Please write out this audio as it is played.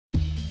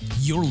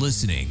You're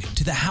listening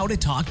to the How to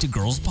Talk to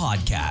Girls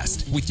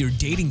podcast with your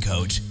dating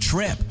coach,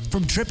 Trip,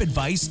 from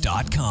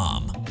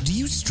tripadvice.com. Do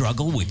you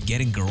struggle with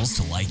getting girls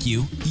to like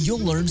you? You'll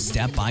learn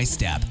step by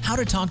step how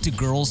to talk to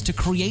girls to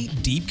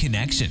create deep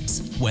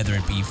connections, whether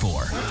it be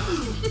for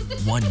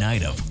one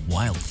night of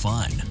wild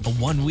fun, a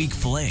 1 week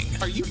fling.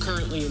 Are you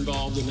currently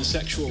involved in a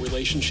sexual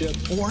relationship?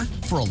 Or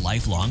for a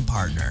lifelong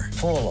partner.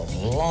 Full of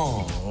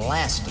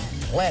long-lasting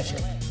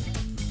pleasure.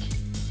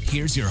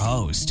 Here's your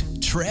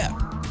host, Trip.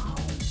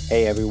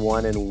 Hey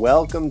everyone, and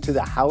welcome to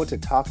the How to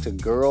Talk to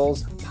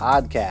Girls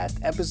podcast,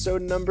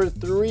 episode number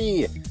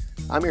 3.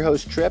 I'm your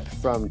host, Trip,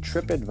 from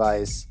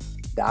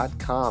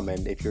tripadvice.com,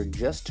 and if you're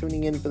just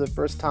tuning in for the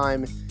first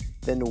time,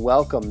 then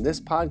welcome.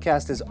 This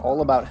podcast is all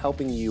about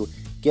helping you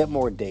get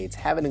more dates,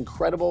 have an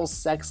incredible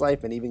sex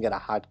life, and even get a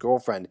hot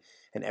girlfriend.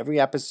 In every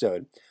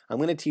episode, I'm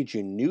going to teach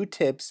you new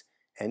tips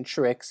and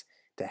tricks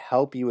to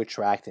help you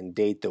attract and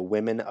date the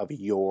women of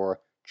your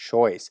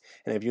choice.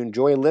 And if you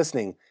enjoy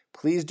listening,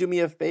 please do me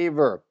a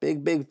favor,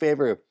 big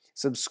favor,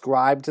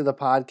 subscribe to the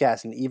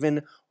podcast and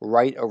even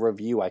write a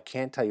review. I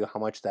can't tell you how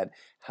much that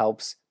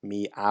helps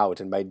me out.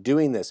 And by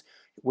doing this,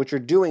 what you're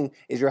doing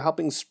is you're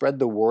helping spread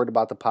the word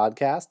about the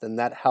podcast, and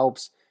that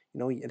helps,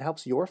 it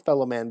helps your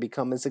fellow man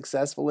become as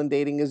successful in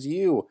dating as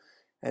you.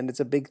 And it's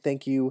a big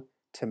thank you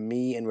to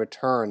me in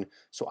return,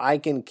 so I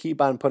can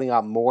keep on putting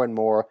out more and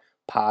more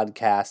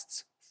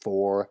podcasts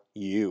for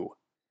you.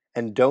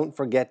 And don't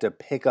forget to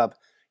pick up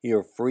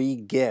your free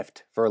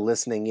gift for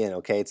listening in,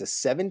 okay? It's a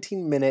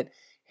 17-minute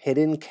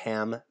hidden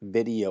cam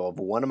video of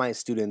one of my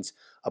students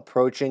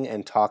approaching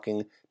and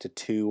talking to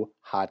 2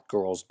 hot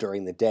girls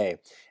during the day.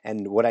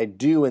 And what I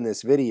do in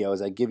this video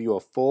is I give you a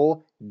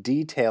full,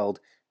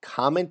 detailed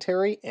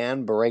commentary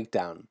and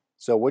breakdown.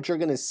 So what you're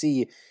going to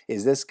see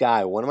is this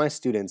guy, one of my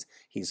students,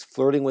 he's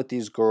flirting with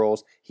these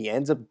girls. He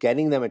ends up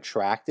getting them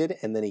attracted,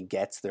 and then he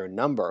gets their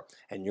number.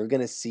 And you're going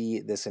to see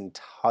this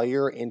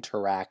entire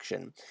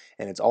interaction,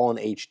 and it's all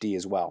in HD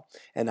as well.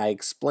 And I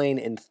explain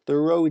in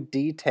thorough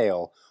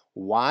detail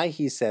why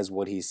he says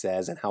what he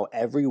says and how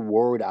every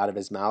word out of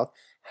his mouth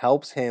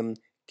helps him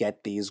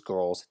get these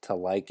girls to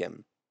like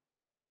him.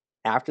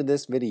 After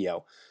this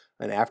video,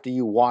 and after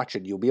you watch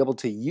it, you'll be able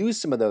to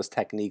use some of those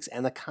techniques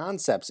and the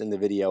concepts in the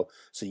video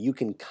so you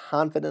can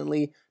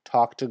confidently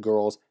talk to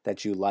girls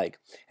that you like.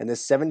 And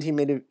this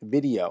 17-minute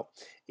video,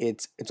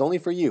 it's only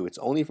for you. It's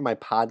only for my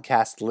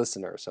podcast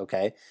listeners,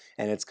 okay?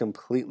 And it's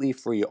completely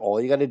free.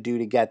 All you got to do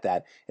to get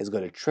that is go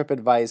to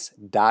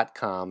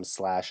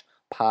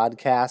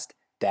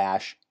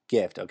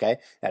tripadvice.com/podcast-gift, okay?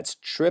 That's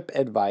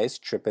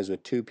TripAdvice, Trip is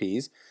with 2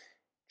 P's,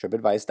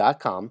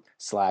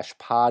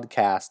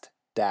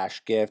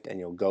 tripadvice.com/podcast-gift, and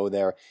you'll go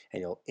there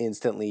and you'll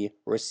instantly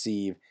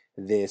receive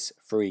this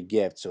free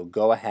gift. So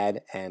go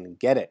ahead and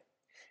get it.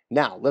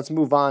 Now, let's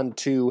move on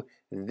to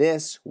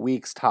this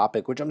week's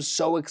topic, which I'm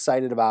so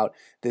excited about.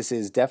 This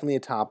is definitely a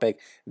topic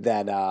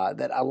that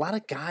a lot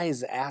of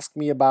guys ask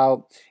me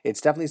about. It's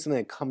definitely something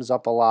that comes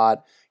up a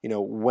lot,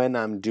 when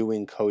I'm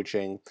doing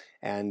coaching.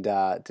 And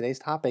today's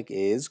topic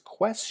is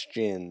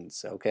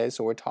questions. Okay,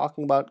 so we're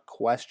talking about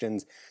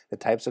questions, the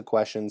types of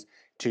questions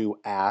to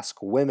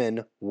ask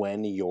women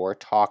when you're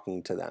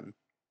talking to them.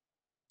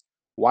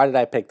 Why did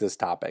I pick this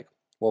topic?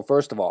 Well,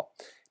 first of all,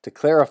 to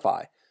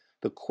clarify,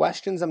 the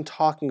questions I'm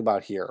talking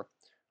about here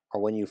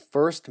are when you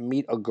first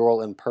meet a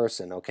girl in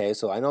person, okay?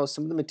 So I know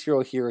some of the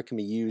material here can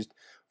be used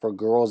for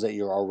girls that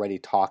you're already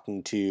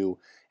talking to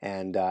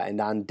and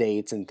on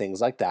dates and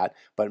things like that.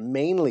 But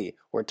mainly,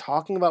 we're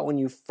talking about when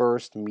you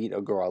first meet a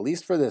girl, at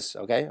least for this,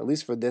 okay? At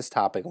least for this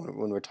topic,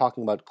 when we're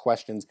talking about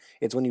questions,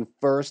 it's when you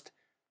first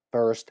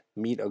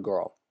meet a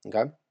girl,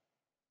 okay?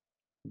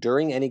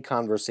 During any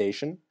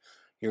conversation,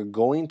 you're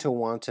going to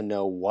want to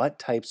know what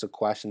types of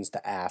questions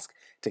to ask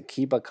to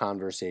keep a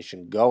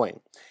conversation going,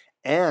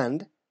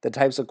 and the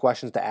types of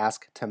questions to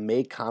ask to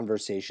make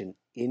conversation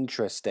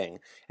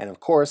interesting. And of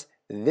course,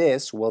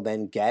 this will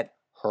then get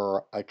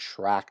her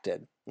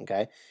attracted,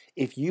 okay?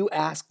 If you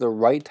ask the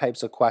right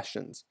types of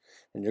questions,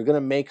 then you're going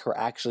to make her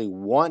actually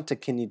want to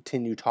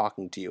continue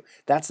talking to you.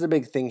 That's the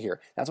big thing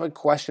here. That's why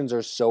questions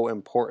are so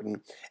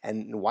important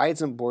and why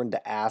it's important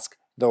to ask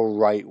the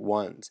right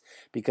ones.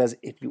 Because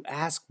if you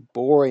ask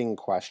boring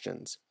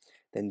questions,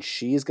 then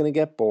she's going to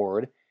get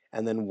bored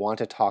and then want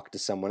to talk to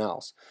someone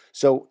else.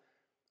 So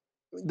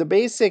the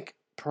basic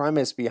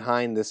premise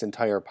behind this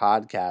entire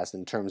podcast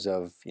in terms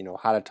of,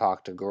 how to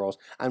talk to girls,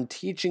 I'm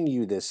teaching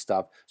you this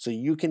stuff so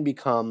you can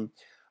become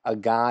a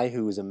guy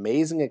who is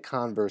amazing at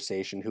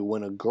conversation, who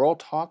when a girl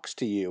talks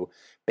to you,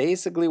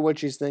 basically what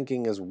she's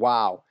thinking is,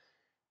 wow,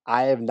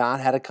 I have not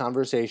had a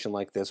conversation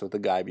like this with a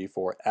guy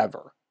before,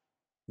 ever.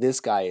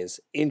 This guy is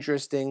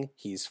interesting,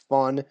 he's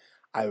fun,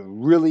 I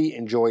really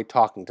enjoy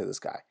talking to this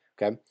guy,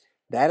 okay?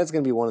 That is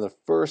going to be one of the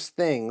first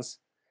things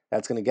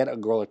that's going to get a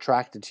girl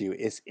attracted to you,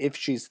 is if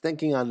she's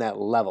thinking on that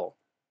level.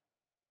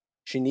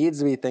 She needs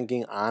to be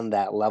thinking on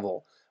that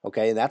level,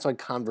 okay? That's why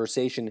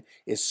conversation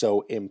is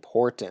so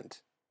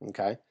important,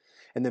 okay?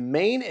 And the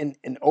main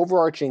and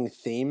overarching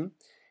theme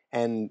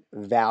and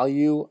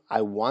value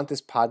I want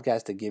this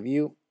podcast to give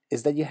you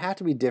is that you have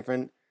to be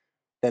different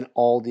than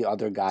all the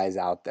other guys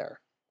out there.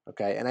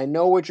 Okay, and I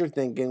know what you're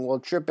thinking. Well,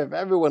 Trip, if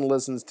everyone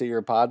listens to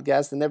your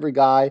podcast, then every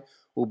guy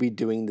will be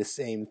doing the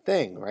same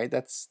thing, right?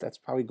 That's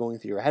probably going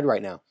through your head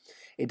right now.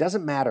 It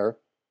doesn't matter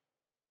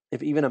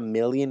if even 1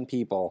 million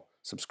people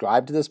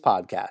subscribe to this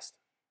podcast,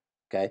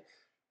 okay?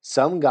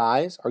 Some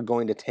guys are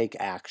going to take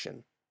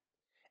action,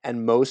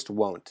 and most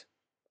won't.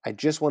 I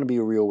just want to be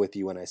real with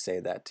you when I say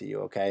that to you,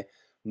 okay?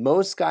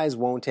 Most guys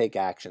won't take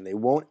action. They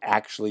won't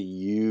actually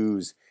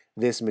use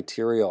this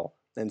material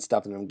and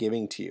stuff that I'm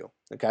giving to you,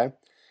 okay?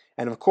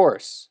 And of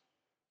course,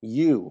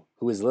 you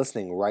who is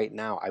listening right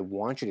now, I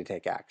want you to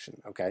take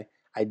action, okay?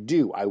 I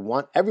do. I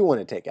want everyone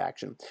to take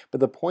action. But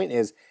the point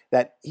is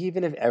that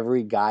even if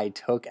every guy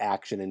took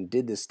action and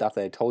did this stuff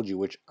that I told you,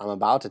 which I'm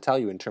about to tell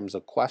you in terms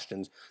of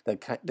questions, the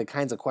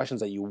kinds of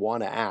questions that you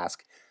want to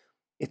ask,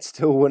 it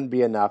still wouldn't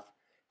be enough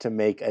to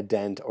make a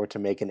dent or to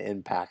make an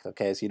impact,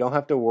 okay? So you don't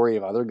have to worry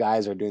if other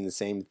guys are doing the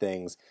same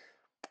things.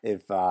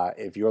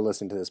 If you're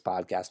listening to this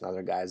podcast and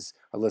other guys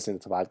are listening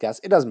to the podcast,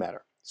 it doesn't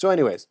matter. So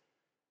anyways,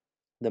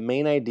 the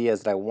main idea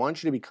is that I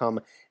want you to become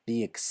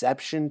the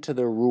exception to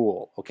the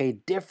rule, okay?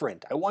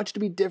 Different. I want you to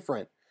be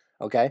different,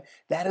 okay?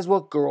 That is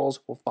what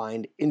girls will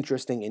find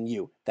interesting in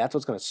you. That's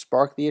what's going to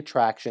spark the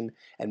attraction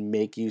and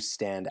make you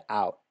stand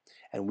out.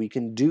 And we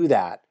can do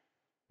that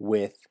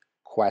with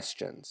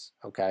questions,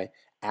 okay?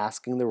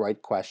 Asking the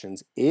right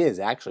questions is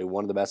actually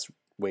one of the best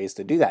ways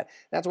to do that.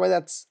 That's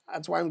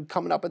why I'm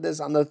coming up with this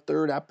on the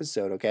 3rd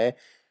episode, okay?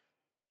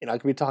 You know, I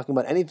could be talking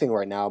about anything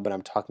right now, but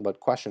I'm talking about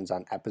questions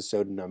on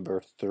episode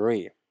number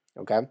 3,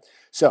 okay?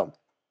 So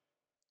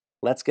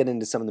let's get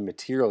into some of the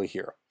material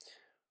here.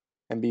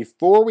 And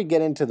before we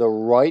get into the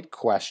right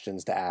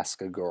questions to ask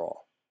a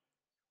girl,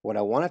 what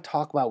I want to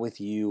talk about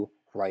with you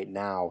right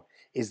now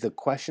is the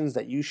questions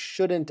that you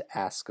shouldn't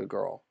ask a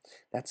girl.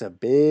 That's a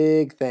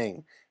big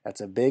thing.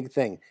 That's a big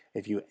thing.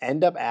 If you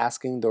end up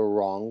asking the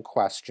wrong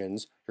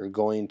questions, you're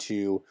going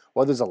to,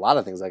 well, there's a lot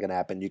of things that can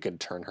happen. You could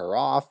turn her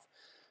off.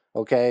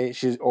 Okay,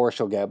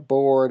 she'll get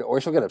bored, or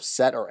she'll get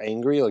upset or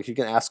angry. Like, you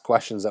can ask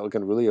questions that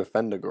can really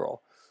offend a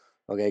girl.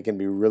 Okay, it can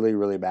be really,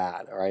 really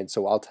bad. All right,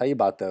 so I'll tell you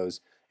about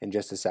those in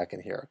just a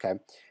second here. Okay,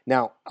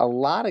 now a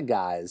lot of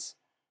guys,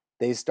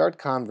 they start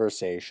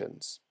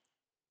conversations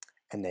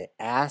and they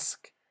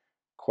ask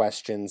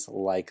questions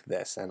like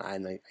this. And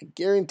I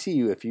guarantee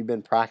you, if you've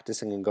been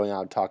practicing and going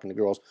out and talking to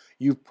girls,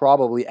 you've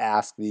probably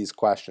asked these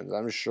questions.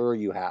 I'm sure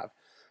you have.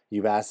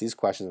 You've asked these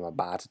questions I'm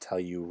about to tell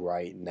you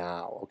right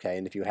now, okay?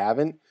 And if you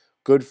haven't,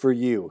 good for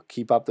you.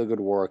 Keep up the good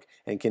work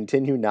and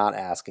continue not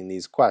asking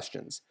these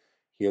questions.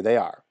 Here they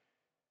are.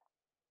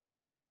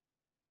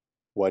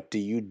 What do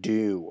you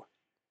do?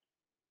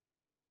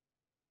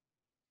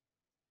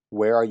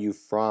 Where are you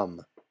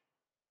from?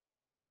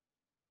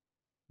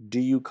 Do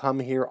you come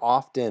here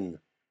often?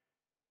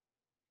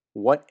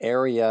 What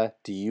area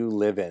do you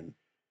live in?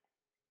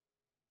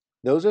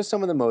 Those are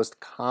some of the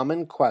most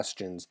common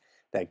questions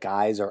that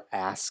guys are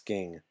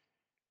asking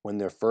when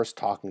they're first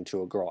talking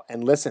to a girl.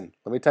 And listen,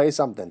 let me tell you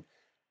something.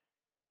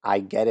 I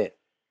get it.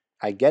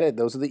 I get it.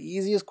 Those are the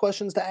easiest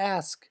questions to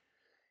ask.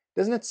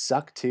 Doesn't it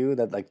suck too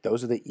that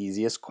those are the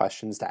easiest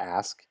questions to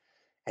ask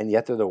and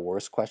yet they're the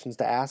worst questions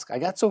to ask? I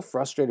got so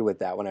frustrated with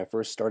that when I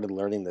first started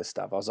learning this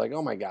stuff. I was like,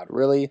 oh my God,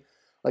 really?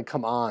 Like,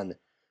 come on.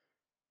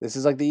 This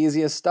is like the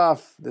easiest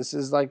stuff. This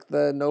is like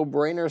the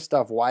no-brainer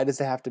stuff. Why does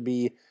it have to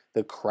be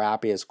the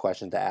crappiest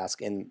question to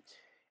ask?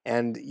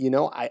 And you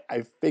know,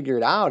 I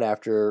figured out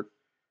after,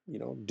 you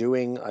know,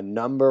 doing a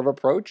number of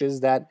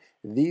approaches that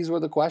these were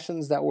the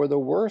questions that were the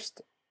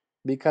worst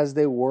because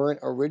they weren't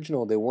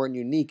original, they weren't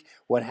unique.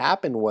 What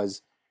happened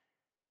was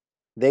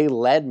they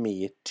led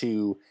me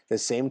to the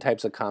same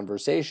types of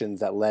conversations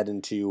that led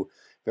into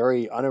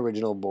very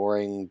unoriginal,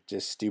 boring,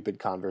 just stupid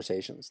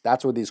conversations.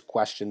 That's what these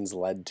questions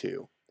led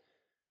to.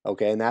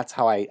 Okay, and that's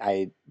how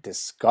I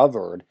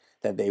discovered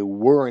that they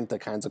weren't the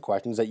kinds of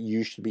questions that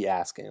you should be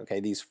asking, okay?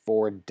 These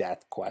 4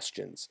 death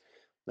questions.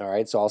 All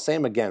right, so I'll say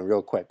them again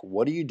real quick.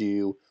 What do you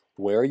do?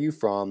 Where are you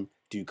from?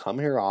 Do you come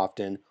here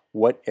often?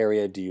 What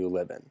area do you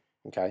live in?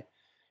 Okay,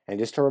 and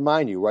just to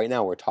remind you, right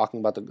now we're talking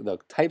about the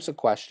types of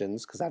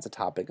questions, because that's a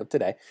topic of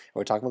today, and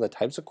we're talking about the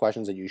types of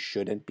questions that you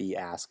shouldn't be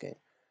asking.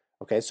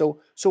 Okay, so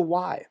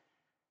why?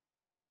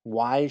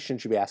 Why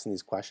shouldn't you be asking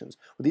these questions?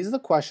 Well, these are the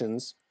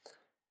questions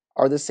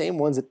are the same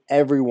ones that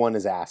everyone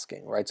is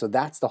asking, right? So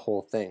that's the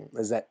whole thing,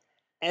 is that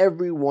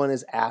everyone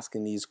is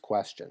asking these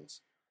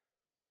questions.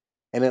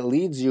 And it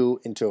leads you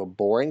into a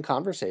boring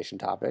conversation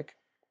topic,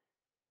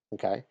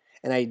 okay?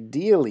 And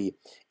ideally,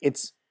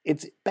 it's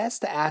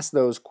best to ask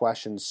those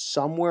questions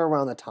somewhere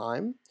around the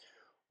time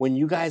when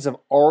you guys have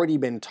already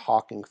been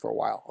talking for a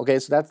while, okay?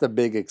 So that's the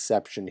big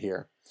exception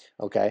here,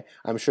 okay?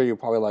 I'm sure you're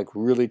probably like,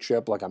 really,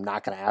 Trip, like, I'm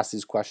not gonna ask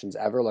these questions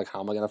ever. Like,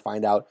 how am I gonna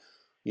find out,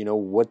 you know,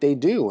 what they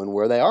do and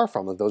where they are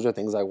from? Like, those are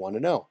things I want to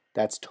know.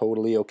 That's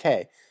totally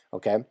okay,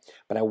 okay?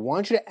 But I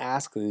want you to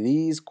ask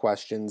these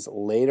questions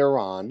later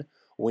on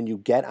when you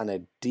get on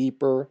a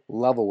deeper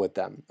level with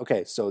them.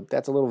 Okay, so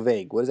that's a little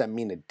vague. What does that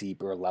mean, a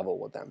deeper level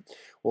with them?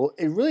 Well,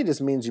 it really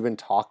just means you've been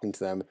talking to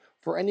them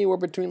for anywhere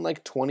between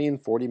like 20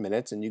 and 40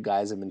 minutes and you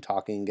guys have been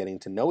talking and getting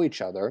to know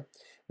each other,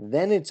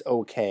 then it's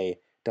okay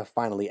to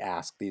finally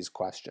ask these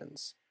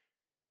questions.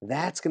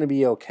 That's going to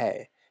be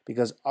okay,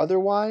 because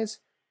otherwise,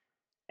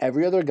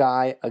 every other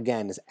guy,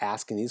 again, is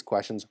asking these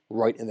questions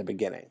right in the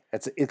beginning.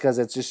 That's because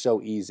it's just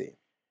so easy.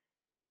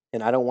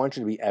 And I don't want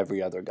you to be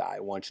every other guy. I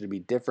want you to be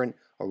different,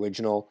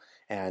 original,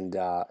 and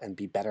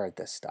be better at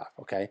this stuff,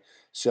 okay?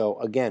 So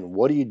again,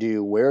 what do you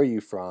do? Where are you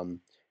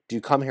from? Do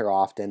you come here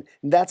often?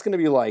 And that's going to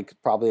be like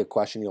probably a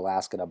question you'll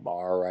ask at a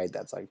bar, right?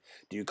 That's like,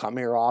 do you come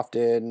here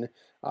often?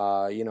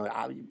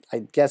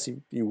 I guess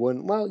you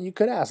wouldn't. Well, you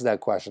could ask that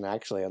question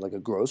actually at like a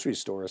grocery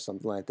store or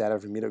something like that.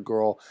 If you meet a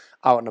girl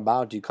out and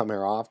about, do you come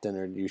here often,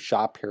 or do you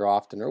shop here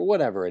often, or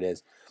whatever it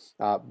is.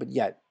 But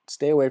yet,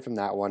 stay away from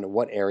that one.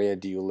 What area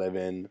do you live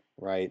in,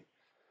 right?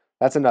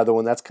 That's another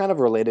one that's kind of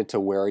related to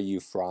where are you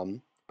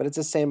from, but it's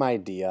the same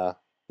idea,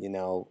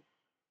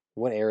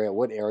 what area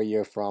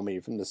you're from. Are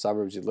you from the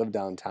suburbs? You live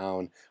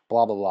downtown,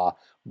 blah, blah, blah.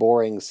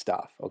 Boring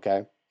stuff,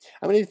 okay?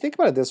 I mean, if you think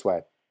about it this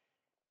way,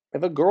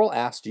 if a girl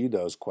asked you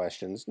those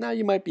questions, now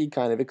you might be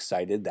kind of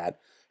excited that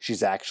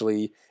she's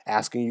actually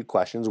asking you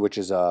questions, which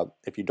is,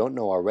 if you don't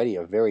know already,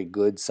 a very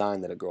good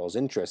sign that a girl's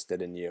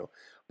interested in you.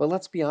 But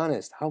let's be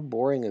honest, how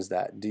boring is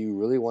that? Do you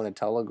really want to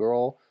tell a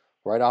girl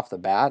right off the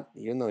bat,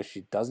 even though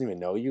she doesn't even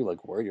know you,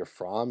 like where you're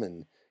from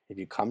and if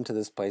you come to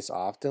this place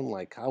often?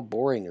 Like, how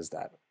boring is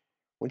that?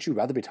 Wouldn't you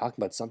rather be talking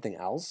about something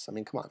else? I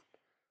mean, come on,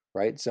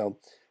 right? So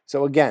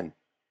again,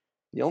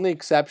 the only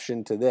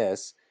exception to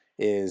this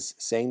is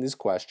saying these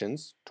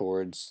questions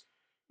towards,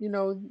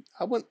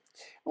 I wouldn't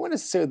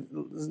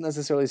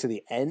necessarily say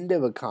the end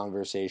of a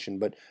conversation,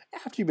 but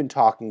after you've been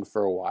talking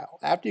for a while,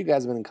 after you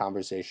guys have been in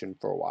conversation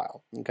for a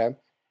while, okay?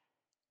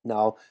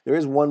 Now, there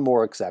is one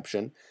more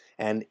exception,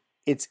 and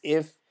it's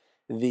if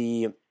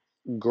the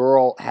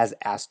girl has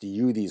asked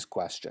you these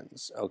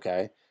questions,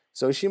 okay?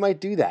 So she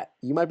might do that.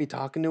 You might be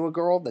talking to a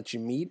girl that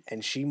you meet,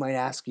 and she might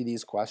ask you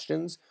these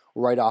questions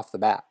right off the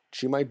bat.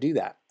 She might do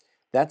that.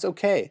 That's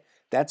okay.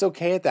 That's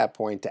okay at that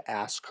point to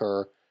ask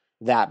her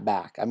that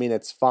back. I mean,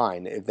 it's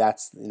fine if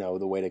that's,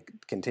 the way to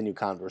continue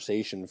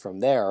conversation from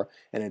there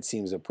and it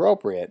seems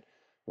appropriate,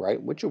 right?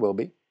 Which it will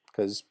be,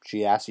 because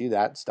she asked you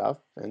that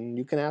stuff and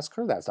you can ask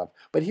her that stuff.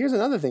 But here's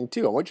another thing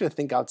too. I want you to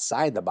think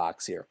outside the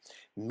box here.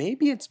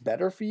 Maybe it's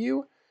better for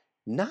you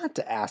not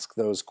to ask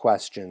those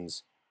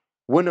questions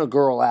when a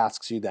girl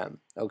asks you them,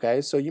 okay?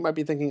 So you might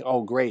be thinking,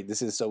 oh great,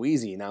 this is so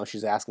easy. Now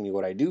she's asking me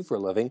what I do for a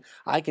living.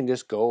 I can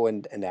just go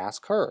and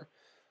ask her.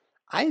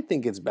 I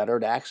think it's better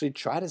to actually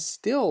try to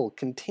still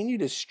continue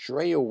to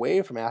stray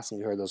away from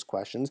asking her those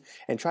questions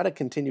and try to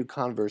continue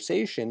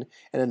conversation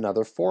in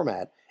another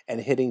format and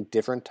hitting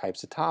different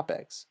types of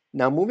topics.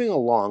 Now, moving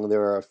along,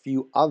 there are a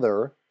few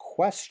other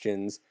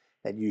questions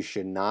that you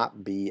should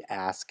not be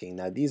asking.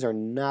 Now, these are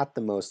not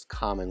the most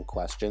common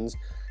questions,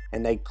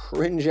 and I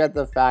cringe at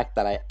the fact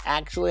that I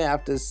actually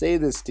have to say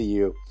this to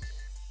you,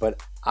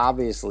 but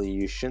obviously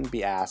you shouldn't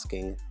be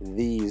asking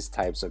these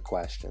types of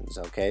questions,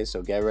 okay?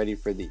 So get ready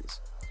for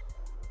these.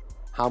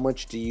 How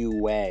much do you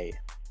weigh?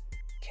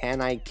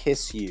 Can I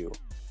kiss you?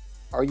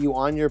 Are you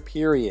on your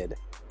period?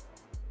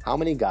 How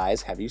many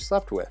guys have you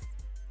slept with?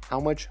 How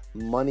much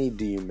money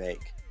do you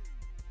make?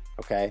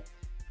 Okay?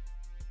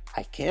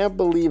 I can't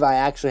believe I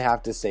actually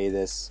have to say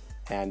this,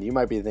 and you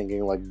might be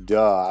thinking like,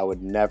 duh, I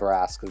would never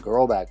ask a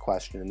girl that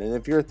question. And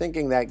if you're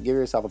thinking that, give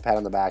yourself a pat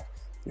on the back.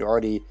 You're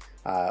already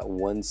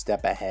one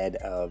step ahead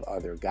of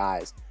other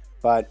guys.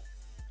 But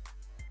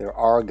there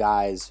are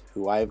guys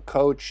who I've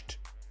coached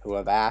who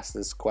have asked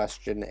this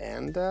question,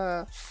 and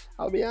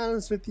I'll be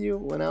honest with you,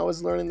 when I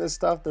was learning this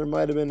stuff, there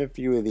might have been a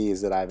few of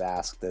these that I've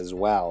asked as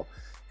well,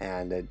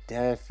 and it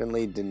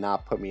definitely did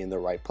not put me in the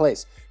right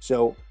place.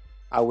 So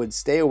I would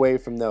stay away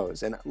from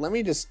those. And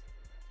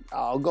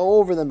I'll go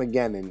over them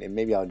again, and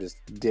maybe I'll just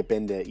dip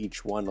into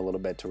each one a little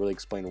bit to really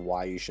explain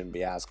why you shouldn't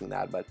be asking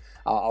that, but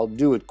I'll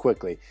do it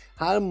quickly.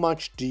 How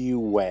much do you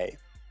weigh?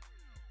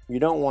 You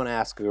don't want to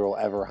ask a girl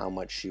ever how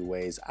much she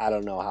weighs. I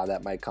don't know how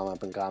that might come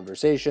up in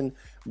conversation,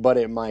 but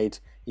it might.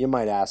 You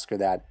might ask her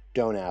that.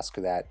 Don't ask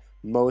her that.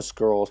 Most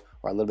girls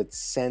are a little bit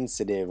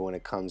sensitive when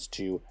it comes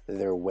to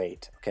their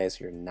weight. Okay,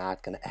 so you're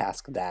not going to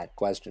ask that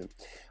question.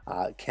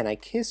 Can I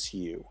kiss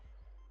you?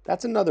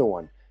 That's another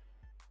one.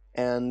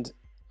 And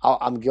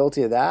I'm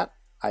guilty of that.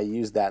 I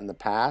used that in the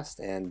past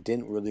and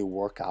didn't really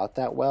work out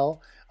that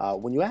well.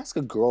 When you ask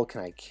a girl,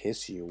 can I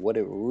kiss you? What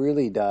it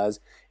really does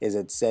is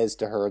it says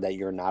to her that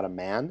you're not a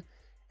man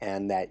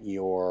and that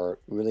you're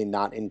really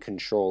not in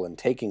control and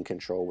taking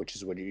control, which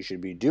is what you should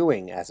be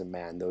doing as a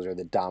man. Those are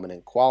the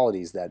dominant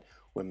qualities that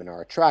women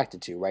are attracted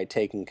to, right?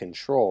 Taking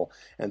control.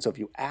 And so if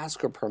you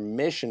ask her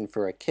permission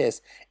for a kiss,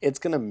 it's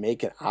going to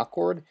make it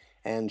awkward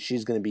and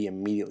she's going to be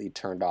immediately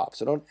turned off.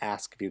 So don't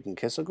ask if you can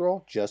kiss a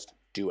girl, just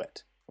do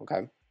it,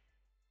 okay?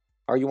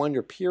 Are you on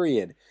your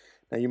period?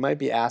 Now you might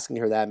be asking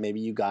her that. Maybe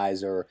you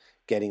guys are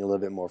getting a little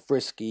bit more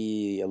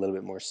frisky, a little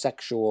bit more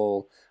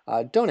sexual.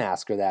 Don't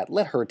ask her that.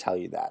 Let her tell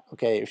you that,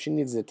 okay? If she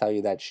needs to tell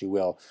you that, she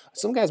will.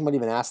 Some guys might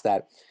even ask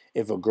that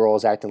if a girl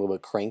is acting a little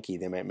bit cranky,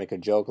 they might make a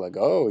joke like,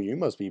 oh, you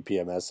must be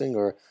PMSing,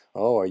 or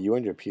oh, are you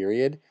on your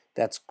period?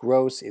 That's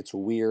gross. It's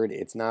weird.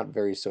 It's not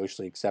very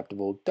socially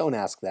acceptable. Don't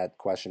ask that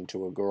question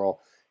to a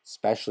girl,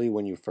 especially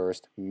when you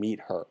first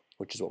meet her,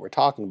 which is what we're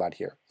talking about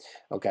here.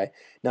 Okay.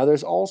 Now,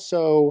 there's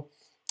also,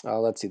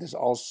 let's see, there's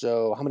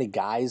also, how many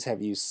guys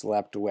have you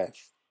slept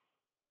with?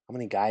 How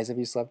many guys have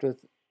you slept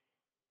with?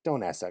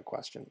 Don't ask that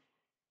question.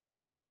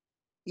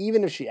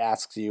 Even if she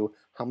asks you,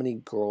 how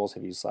many girls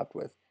have you slept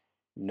with?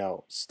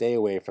 No, stay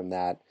away from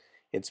that.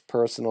 It's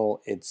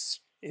personal. It's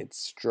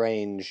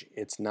strange.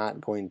 It's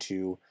not going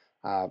to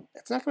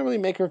really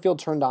make her feel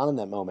turned on in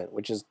that moment,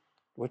 which is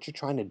what you're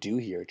trying to do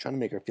here. You're trying to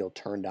make her feel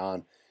turned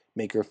on,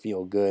 make her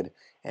feel good,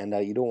 and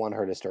you don't want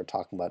her to start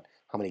talking about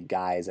how many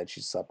guys that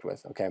she slept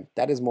with. Okay,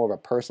 that is more of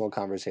a personal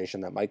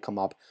conversation that might come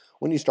up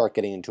when you start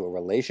getting into a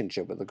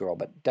relationship with a girl,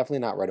 but definitely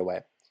not right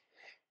away.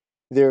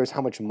 There's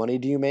how much money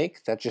do you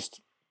make? That's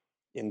just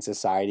in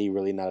society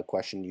really not a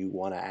question you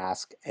want to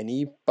ask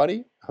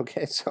anybody.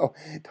 Okay, so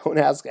don't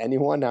ask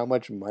anyone how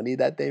much money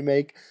that they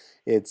make.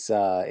 It's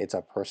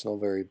a personal,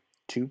 very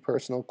too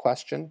personal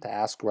question to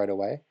ask right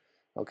away.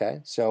 Okay,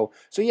 so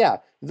yeah,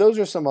 those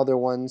are some other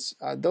ones.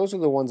 Those are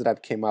the ones that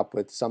I've came up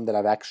with. Some that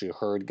I've actually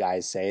heard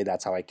guys say.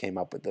 That's how I came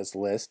up with this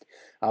list.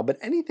 But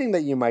anything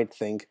that you might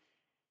think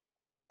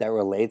that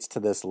relates to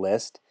this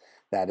list,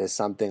 that is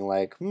something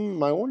like,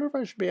 I wonder if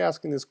I should be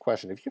asking this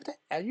question. If you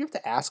have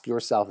to ask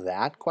yourself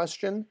that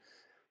question,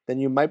 then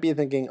you might be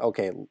thinking,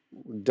 okay,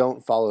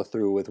 don't follow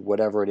through with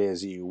whatever it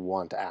is you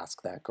want to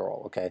ask that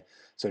girl. Okay,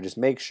 so just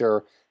make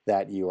sure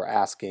that you are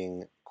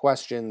asking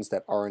questions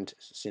that aren't,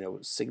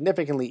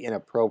 significantly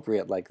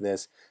inappropriate like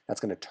this. That's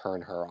going to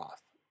turn her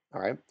off.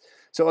 All right.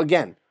 So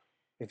again,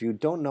 if you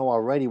don't know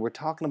already, we're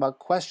talking about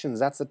questions.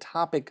 That's the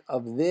topic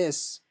of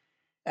this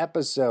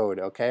episode,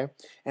 okay?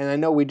 And I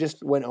know we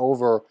just went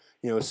over,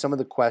 some of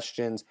the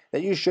questions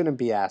that you shouldn't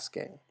be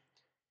asking.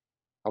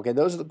 Okay,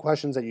 those are the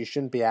questions that you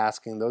shouldn't be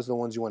asking. Those are the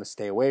ones you want to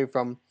stay away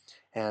from.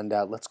 And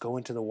let's go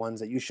into the ones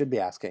that you should be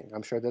asking.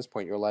 I'm sure at this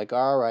point you're like,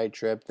 all right,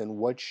 Trip, then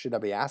what should I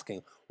be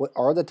asking? What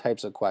are the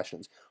types of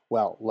questions?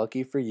 Well,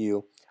 lucky for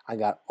you, I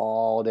got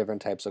all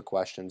different types of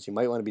questions. You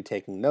might want to be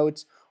taking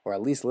notes or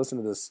at least listen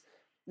to this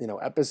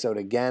episode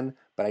again,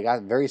 but I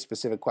got very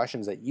specific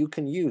questions that you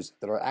can use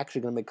that are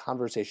actually going to make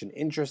conversation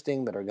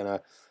interesting, that are going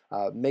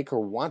to make her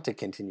want to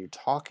continue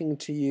talking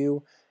to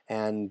you,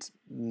 and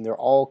they're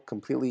all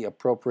completely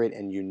appropriate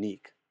and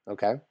unique,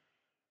 okay?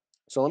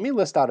 So let me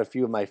list out a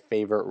few of my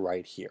favorite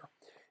right here.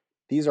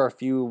 These are a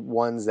few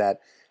ones that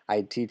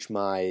I teach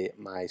my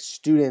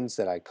students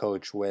that I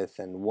coach with,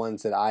 and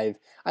ones that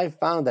I've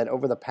found that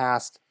over the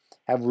past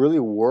have really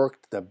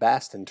worked the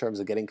best in terms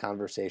of getting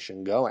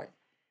conversation going.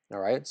 All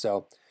right,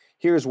 so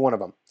here's one of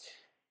them.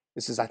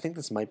 I think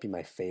this might be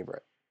my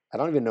favorite. I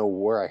don't even know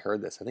where I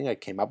heard this. I think I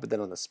came up with it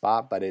on the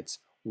spot, but it's,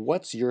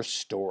 what's your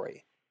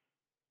story?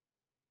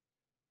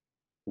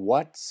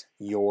 What's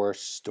your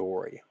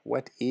story?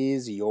 What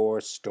is your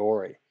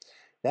story?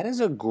 That is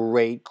a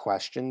great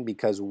question,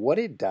 because what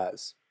it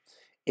does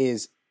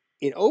is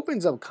it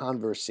opens up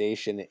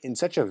conversation in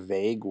such a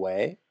vague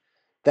way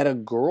that a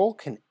girl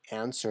can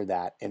answer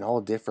that in all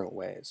different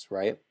ways,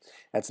 right?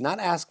 That's not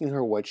asking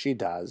her what she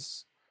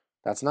does.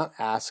 That's not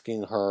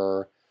asking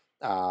her,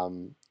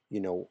 again,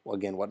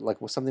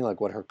 something like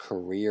what her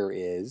career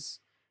is.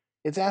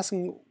 It's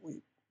asking,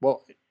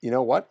 well, you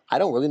know what? I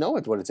don't really know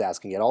what it's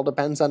asking. It all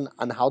depends on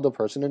how the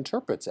person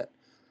interprets it.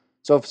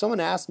 So if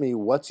someone asks me,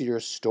 what's your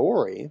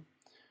story?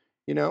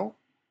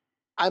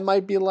 I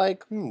might be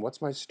like,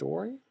 what's my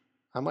story?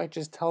 I might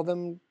just tell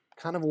them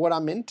kind of what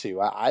I'm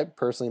into. I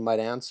personally might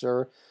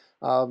answer,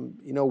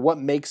 what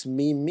makes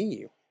me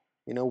me?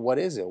 What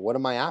is it? What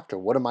am I after?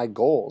 What are my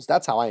goals?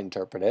 That's how I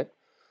interpret it,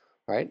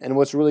 right? And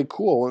what's really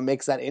cool, what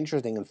makes that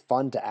interesting and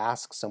fun to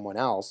ask someone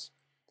else,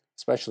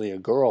 especially a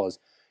girl, is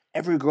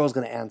every girl is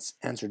going to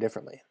answer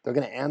differently. They're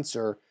going to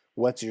answer,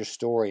 what's your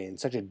story, in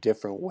such a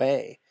different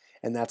way,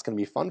 and that's going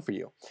to be fun for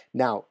you.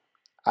 Now,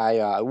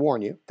 I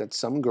warn you that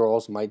some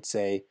girls might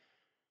say,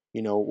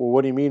 well,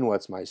 what do you mean,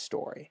 what's my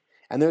story?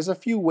 And there's a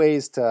few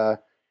ways to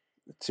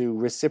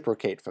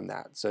reciprocate from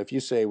that. So if you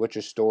say, what's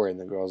your story? And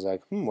the girl's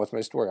like, what's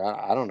my story?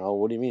 I don't know.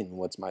 What do you mean,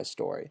 what's my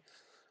story?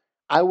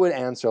 I would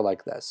answer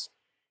like this.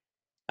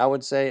 I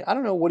would say, I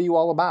don't know. What are you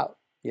all about?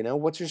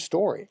 What's your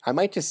story? I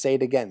might just say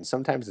it again.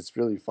 Sometimes it's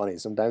really funny.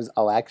 Sometimes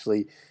I'll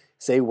actually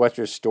say, what's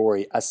your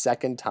story, a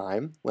second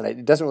time when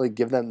it doesn't really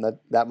give them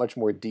that much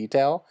more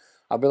detail.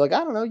 I'll be like,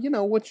 I don't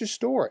know. What's your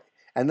story?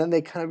 And then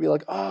they kind of be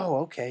like, oh,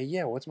 okay,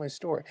 yeah, what's my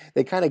story?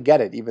 They kind of get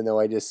it, even though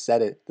I just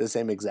said it the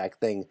same exact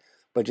thing,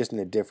 but just in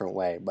a different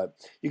way. But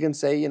you can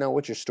say,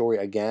 what's your story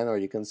again? Or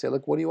you can say,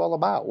 like, what are you all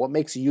about? What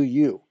makes you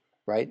you,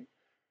 right?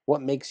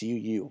 What makes you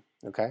you,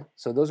 okay?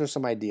 So those are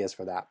some ideas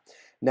for that.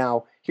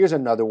 Now, here's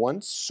another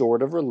one,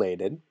 sort of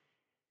related.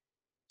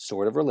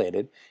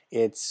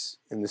 And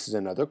this is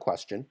another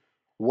question.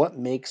 What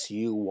makes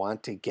you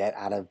want to get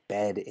out of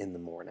bed in the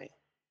morning?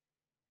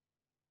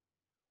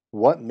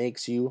 What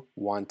makes you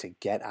want to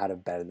get out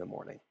of bed in the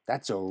morning?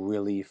 That's a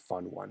really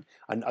fun one.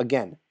 And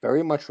again,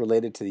 very much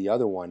related to the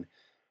other one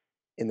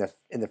in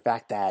the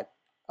fact that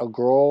a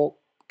girl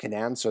can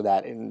answer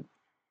that in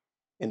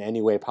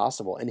any way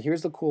possible. And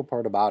here's the cool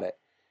part about it.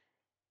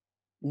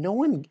 No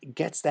one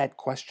gets that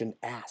question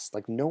asked.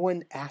 Like, no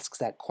one asks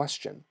that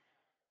question.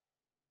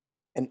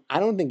 And I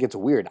don't think it's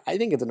weird. I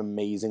think it's an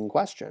amazing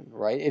question,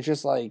 right? It's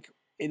just like,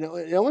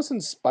 it almost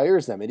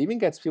inspires them. It even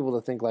gets people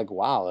to think like,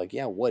 wow, like,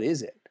 yeah, what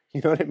is it?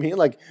 You know what I mean?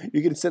 Like,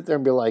 you can sit there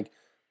and be like,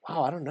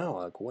 wow, I don't know.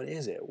 Like, what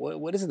is it?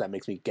 What is it that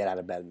makes me get out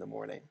of bed in the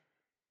morning?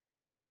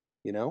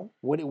 You know,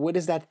 what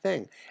is that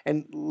thing?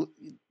 And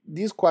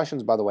these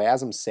questions, by the way,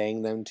 as I'm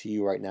saying them to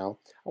you right now,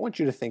 I want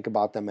you to think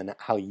about them and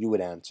how you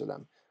would answer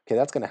them. Okay,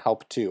 that's going to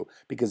help too.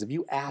 Because if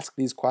you ask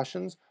these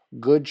questions,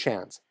 good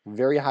chance,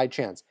 very high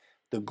chance,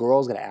 the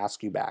girl's going to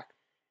ask you back.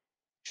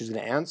 She's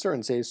going to answer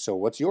and say, so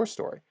what's your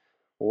story?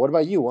 Well, what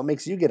about you? What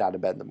makes you get out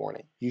of bed in the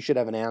morning? You should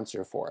have an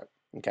answer for it.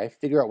 Okay,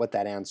 figure out what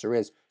that answer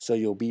is so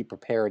you'll be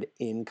prepared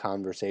in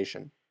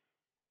conversation.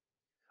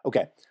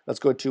 Okay,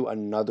 let's go to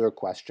another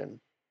question.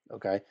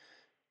 Okay,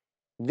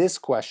 this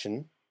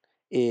question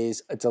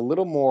it's a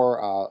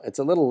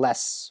little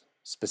less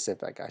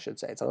specific, I should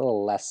say. It's a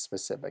little less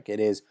specific.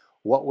 It is,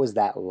 what was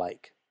that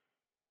like?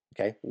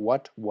 Okay,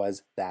 what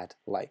was that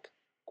like?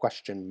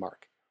 Question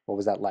mark. What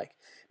was that like?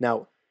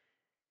 Now,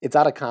 it's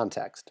out of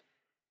context.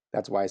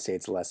 That's why I say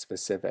it's less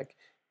specific.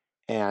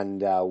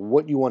 And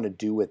what you want to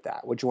do with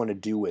that, what you want to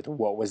do with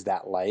what was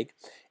that like,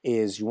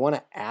 is you want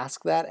to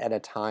ask that at a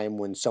time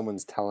when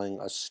someone's telling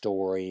a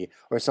story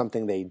or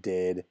something they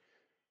did,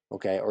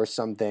 okay, or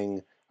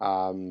something,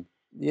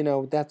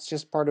 that's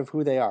just part of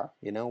who they are.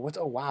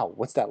 Oh wow,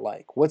 what's that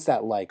like? What's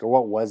that like? Or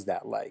what was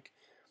that like?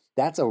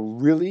 That's a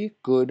really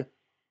good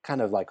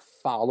kind of like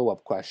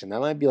follow-up question.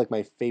 That might be like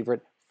my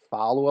favorite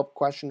follow-up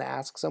question to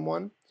ask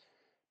someone,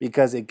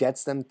 because it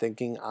gets them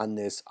thinking on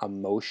this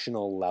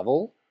emotional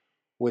level,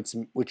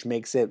 which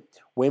makes it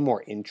way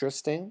more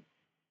interesting.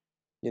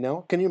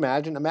 Can you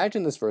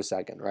imagine this for a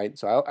second, right?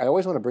 So I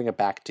always want to bring it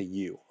back to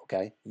you,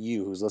 okay?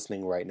 You who's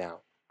listening right now.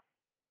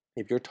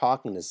 If you're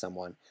talking to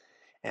someone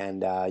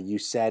and you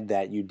said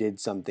that you did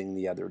something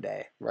the other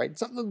day, right?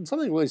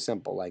 Something really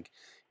simple, like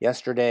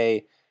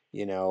yesterday,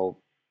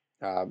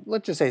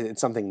 let's just say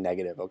it's something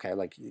negative, okay?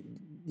 Like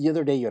the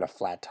other day you had a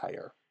flat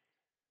tire,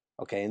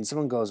 okay? And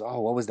someone goes, oh,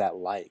 what was that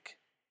like?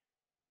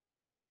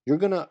 You're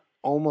going to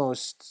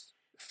almost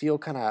feel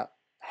kind of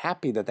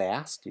happy that they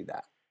asked you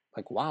that.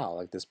 Like, wow,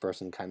 like this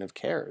person kind of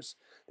cares.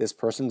 This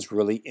person's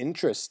really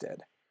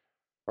interested,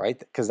 right?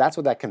 Because that's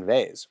what that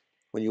conveys.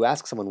 When you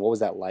ask someone, what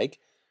was that like?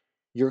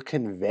 You're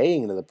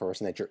conveying to the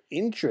person that you're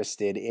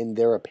interested in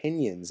their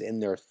opinions, in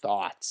their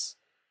thoughts,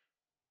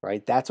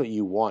 right? That's what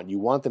you want. You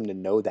want them to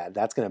know that.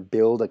 That's going to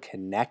build a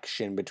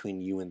connection between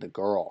you and the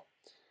girl.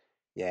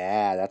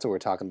 Yeah, that's what we're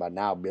talking about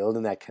now,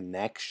 building that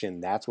connection.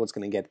 That's what's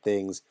going to get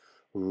things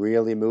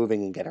really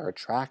moving and get her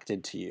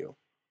attracted to you.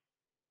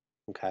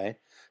 Okay?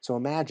 So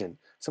imagine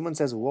someone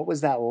says, what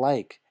was that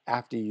like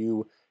after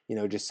you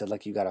just said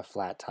like you got a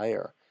flat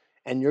tire?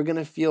 And you're going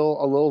to feel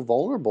a little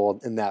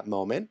vulnerable in that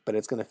moment, but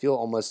it's going to feel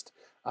almost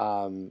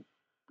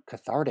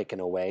cathartic in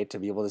a way to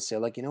be able to say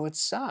like, it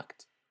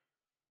sucked.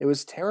 It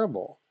was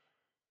terrible.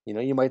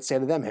 You might say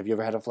to them, have you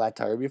ever had a flat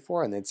tire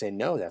before? And they'd say,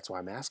 no, that's why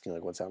I'm asking,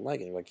 like, what's that like?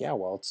 And you're like, yeah,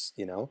 well,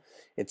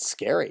 it's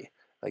scary.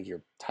 Like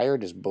your tire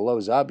just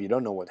blows up. You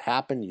don't know what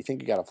happened. You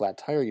think you got a flat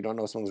tire. You don't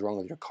know something's wrong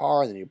with your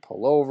car. And then you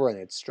pull over and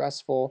it's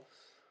stressful,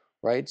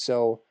 right?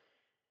 So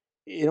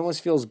it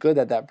almost feels good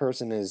that that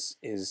person is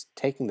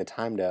taking the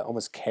time to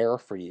almost care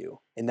for you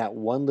in that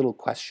one little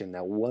question,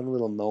 that one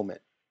little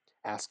moment,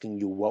 asking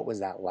you, what was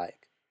that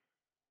like?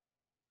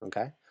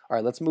 Okay? All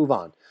right, let's move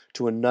on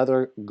to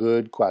another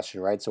good question,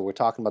 right? So we're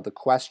talking about the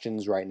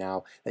questions right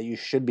now that you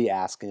should be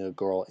asking a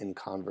girl in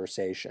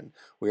conversation.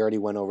 We already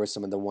went over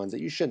some of the ones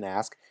that you shouldn't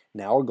ask.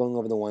 Now we're going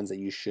over the ones that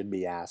you should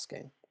be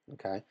asking,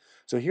 okay?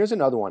 So here's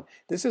another one.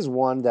 This is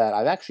one that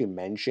I've actually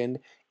mentioned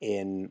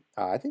in,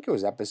 I think it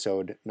was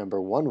episode number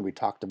 1 when we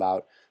talked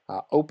about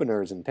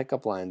openers and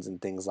pickup lines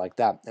and things like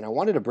that. And I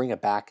wanted to bring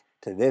it back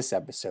to this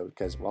episode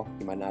because, well,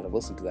 you might not have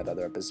listened to that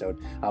other episode,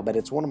 but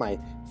it's one of my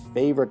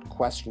favorite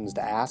questions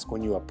to ask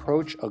when you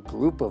approach a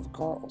group of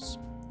girls,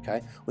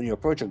 okay? When you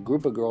approach a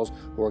group of girls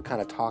who are kind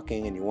of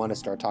talking and you want to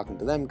start talking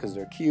to them because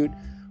they're cute,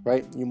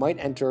 right? You might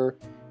enter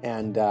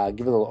and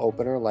give a little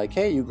opener like,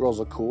 hey, you girls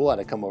are cool.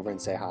 I'd come over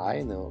and say hi,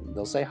 and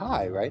they'll say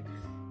hi, right?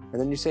 And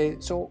then you say,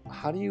 so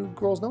how do you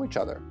girls know each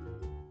other?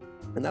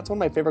 And that's one of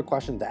my favorite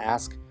questions to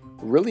ask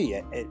really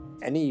at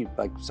any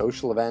like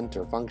social event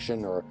or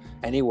function or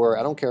anywhere.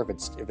 I don't care if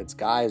it's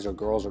guys or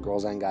girls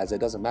and guys. It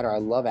doesn't matter. I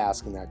love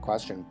asking that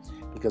question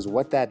because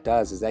what that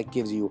does is that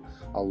gives you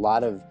a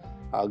lot of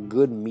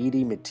good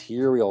meaty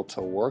material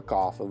to work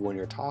off of when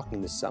you're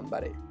talking to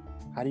somebody.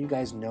 How do you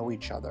guys know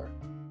each other?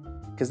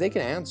 Because they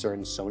can answer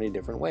in so many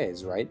different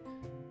ways, right?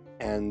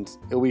 And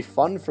it'll be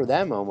fun for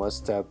them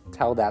almost to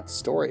tell that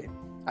story.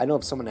 I know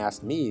if someone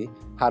asked me,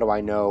 how do I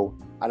know,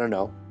 I don't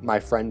know, my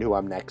friend who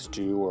I'm next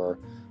to or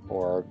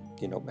or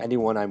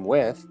anyone I'm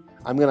with,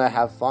 I'm going to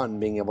have fun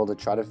being able to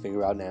try to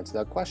figure out and answer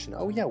that question.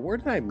 Oh yeah, where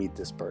did I meet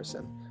this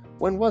person?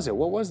 When was it?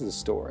 What was the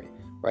story?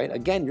 Right?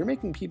 Again, you're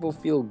making people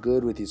feel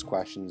good with these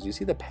questions. You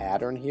see the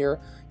pattern here?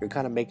 You're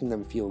kind of making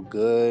them feel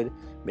good,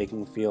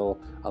 making them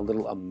feel a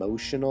little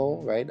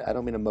emotional, right? I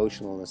don't mean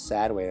emotional in a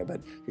sad way,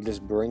 but you're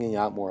just bringing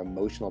out more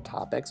emotional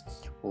topics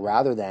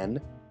rather than,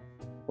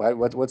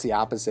 what's the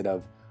opposite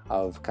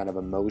of kind of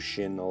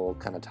emotional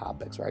kind of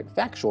topics, right?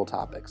 Factual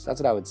topics. That's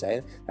what I would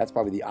say. That's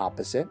probably the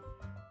opposite.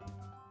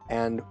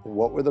 And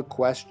what were the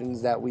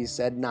questions that we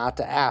said not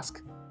to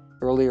ask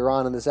earlier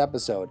on in this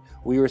episode?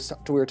 We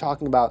were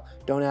talking about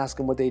don't ask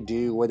them what they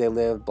do, where they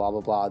live, blah,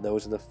 blah, blah.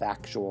 Those are the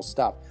factual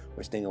stuff.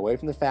 We're staying away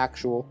from the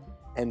factual,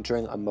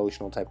 entering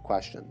emotional type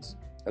questions.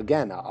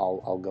 Again,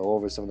 I'll go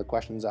over some of the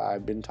questions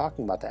I've been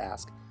talking about to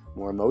ask.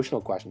 More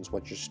emotional questions.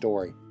 What's your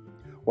story?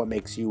 What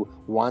makes you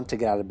want to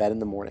get out of bed in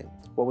the morning?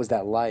 What was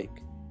that like?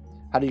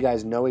 How do you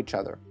guys know each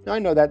other? Now, I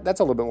know that's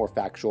a little bit more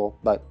factual,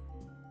 but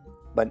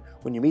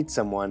when you meet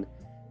someone,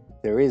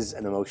 there is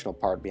an emotional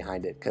part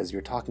behind it because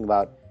you're talking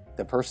about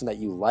the person that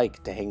you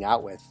like to hang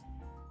out with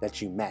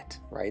that you met,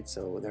 right?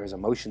 So there's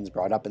emotions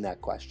brought up in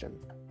that question,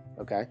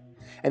 okay?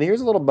 And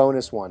here's a little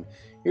bonus one.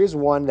 Here's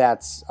one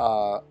that's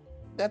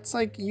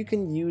like you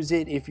can use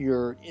it if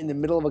you're in the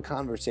middle of a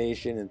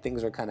conversation and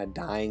things are kind of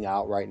dying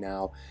out right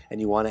now and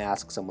you want to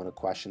ask someone a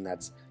question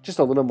that's just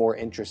a little more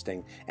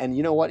interesting. And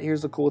you know what?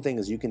 Here's the cool thing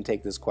is you can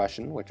take this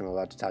question, which I'm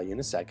about to tell you in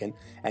a second,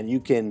 and you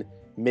can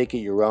make it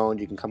your own.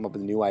 You can come up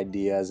with new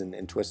ideas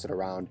and twist it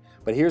around.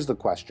 But here's the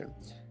question.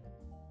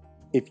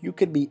 If you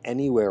could be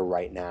anywhere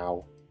right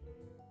now,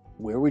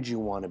 where would you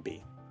want to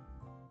be?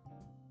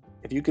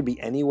 If you could be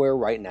anywhere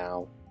right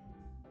now,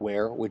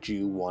 where would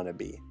you want to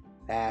be?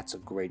 That's a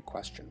great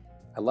question.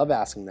 I love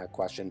asking that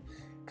question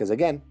because,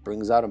 again,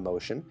 brings out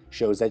emotion,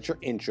 shows that you're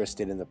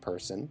interested in the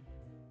person,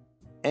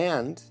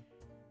 and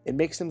it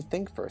makes them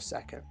think for a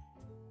second.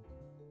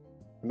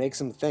 It makes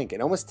them think.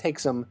 It almost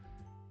takes them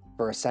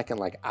for a second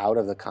like out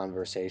of the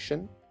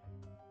conversation,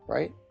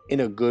 right?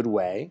 In a good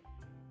way,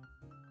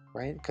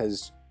 right?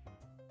 Because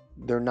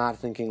they're not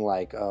thinking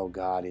like, oh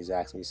God, he's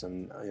asking me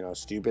some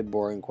stupid,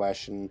 boring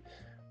question.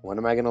 When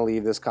am I going to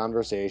leave this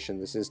conversation?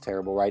 This is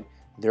terrible, right?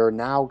 They're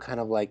now kind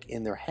of like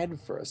in their head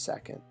for a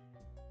second,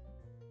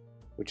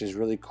 which is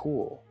really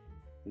cool.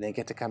 And they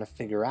get to kind of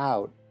figure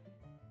out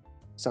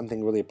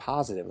something really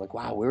positive. Like,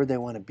 wow, where would they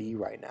want to be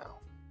right now?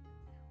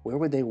 Where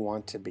would they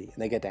want to be?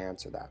 And they get to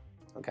answer that,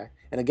 okay?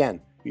 And again,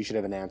 you should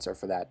have an answer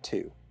for that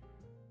too.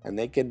 And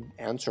they could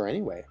answer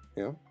anyway,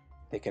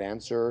 They could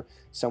answer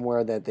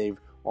somewhere that they've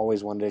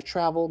always wanted to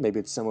travel. Maybe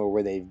it's somewhere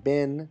where they've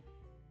been.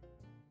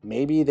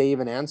 Maybe they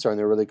even answer and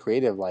they're really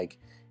creative, like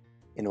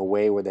in a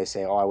way where they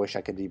say, oh, I wish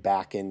I could be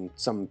back in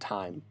some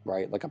time,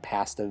 right? Like a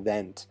past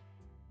event,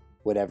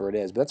 whatever it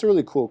is. But that's a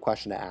really cool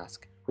question to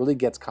ask. Really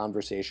gets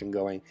conversation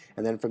going.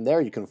 And then from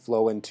there, you can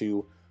flow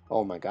into,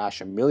 oh my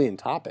gosh, a million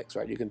topics,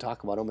 right? You can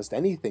talk about almost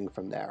anything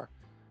from there.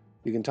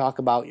 You can talk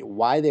about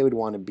why they would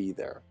want to be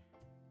there,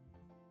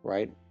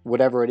 right?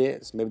 Whatever it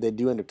is. Maybe they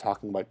do end up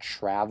talking about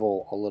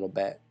travel a little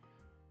bit.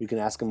 You can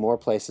ask them more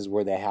places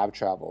where they have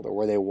traveled or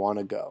where they want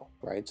to go,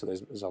 right? So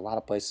there's a lot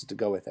of places to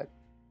go with it.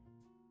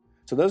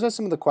 So those are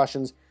some of the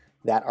questions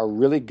that are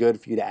really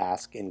good for you to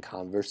ask in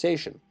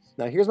conversation.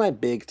 Now, here's my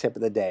big tip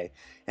of the day,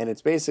 and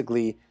it's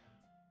basically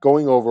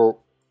going over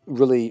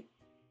really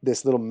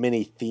this little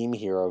mini theme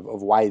here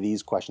of why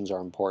these questions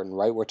are important,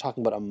 right? We're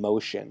talking about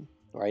emotion,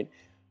 right?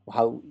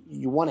 How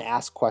you want to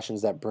ask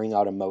questions that bring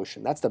out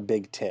emotion. That's the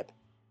big tip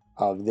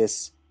of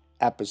this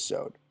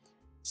episode.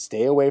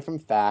 Stay away from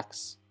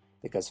facts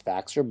because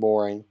facts are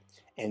boring.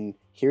 And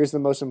here's the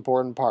most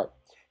important part.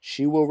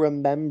 She will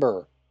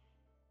remember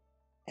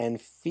and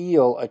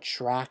feel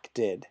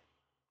attracted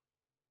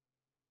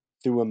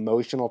through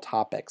emotional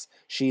topics.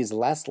 She is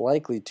less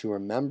likely to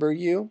remember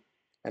you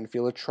and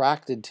feel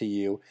attracted to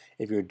you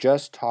if you're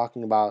just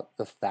talking about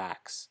the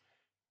facts.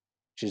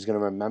 She's going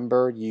to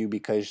remember you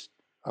because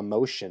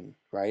emotion,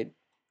 right?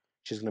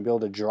 She's going to be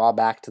able to draw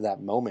back to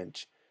that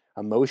moment.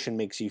 Emotion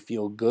makes you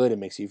feel good. It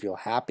makes you feel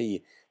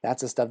happy.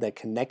 That's the stuff that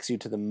connects you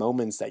to the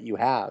moments that you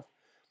have.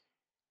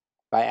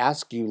 If I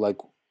ask you,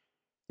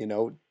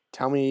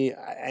 tell me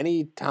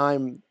any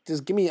time,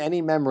 just give me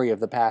any memory of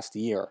the past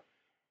year.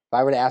 If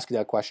I were to ask you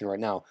that question right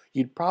now,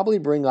 you'd probably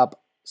bring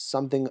up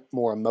something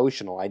more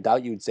emotional. I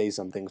doubt you'd say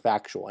something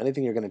factual.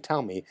 Anything you're going to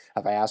tell me,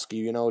 if I ask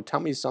you, tell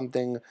me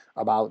something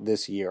about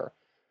this year,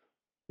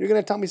 you're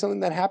going to tell me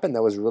something that happened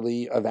that was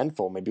really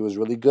eventful. Maybe it was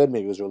really good,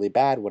 maybe it was really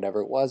bad, whatever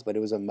it was, but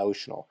it was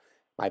emotional.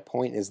 My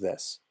point is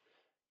this.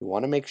 You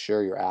want to make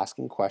sure you're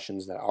asking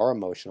questions that are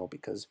emotional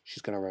because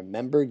she's going to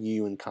remember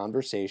you in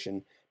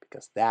conversation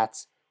because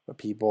that's what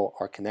people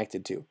are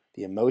connected to,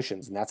 the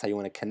emotions, and that's how you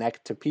want to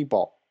connect to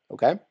people,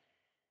 okay?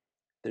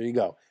 There you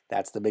go.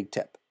 That's the big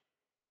tip.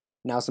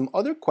 Now, some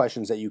other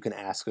questions that you can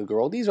ask a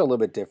girl, these are a little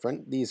bit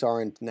different. These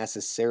aren't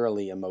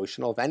necessarily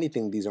emotional. If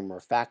anything, these are more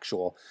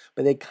factual,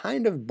 but they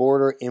kind of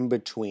border in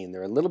between.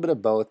 They're a little bit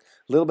of both,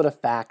 a little bit of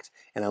fact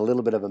and a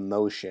little bit of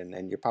emotion.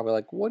 And you're probably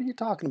like, what are you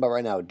talking about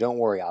right now? Don't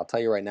worry, I'll tell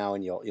you right now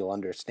and you'll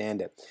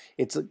understand it.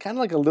 It's kind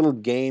of like a little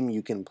game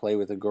you can play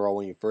with a girl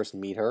when you first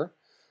meet her.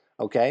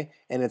 Okay,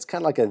 and it's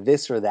kind of like a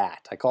this or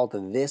that. I call it the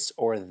this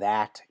or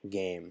that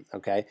game.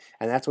 Okay,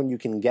 and that's when you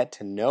can get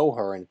to know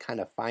her and kind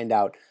of find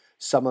out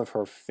some of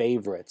her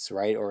favorites,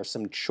 right? Or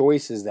some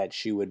choices that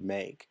she would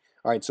make.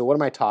 All right, so what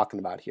am I talking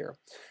about here?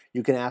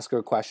 You can ask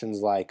her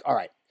questions like, all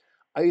right,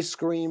 ice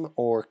cream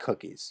or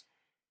cookies?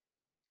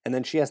 And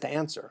then she has to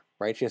answer,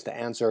 right? She has to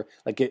answer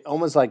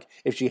almost like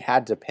if she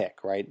had to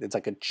pick, right? It's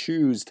like a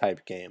choose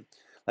type game.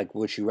 Like,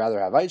 would she rather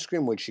have ice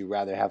cream? Would she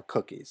rather have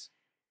cookies?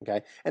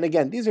 Okay, and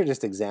again, these are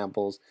just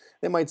examples.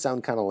 They might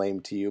sound kind of lame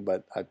to you,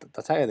 but I'll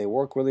tell you, they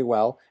work really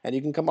well, and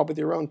you can come up with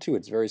your own too.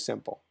 It's very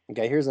simple.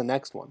 Okay, here's the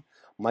next one.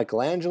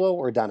 Michelangelo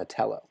or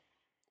Donatello?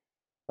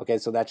 Okay,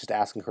 so that's just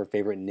asking her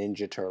favorite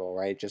Ninja Turtle,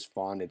 right? Just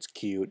fun, it's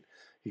cute.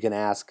 You can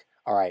ask,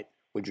 all right,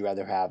 would you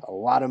rather have a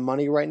lot of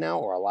money right now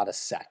or a lot of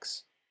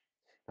sex?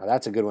 Now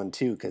that's a good one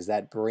too, because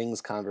that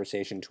brings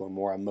conversation to a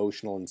more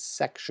emotional and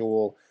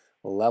sexual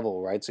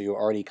level, right? So you're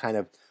already kind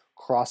of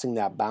crossing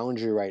that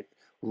boundary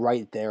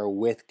right there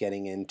with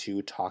getting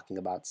into talking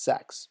about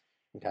sex.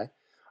 Okay.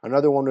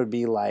 Another one would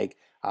be like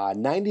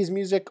 90s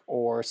music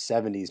or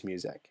 70s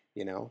music,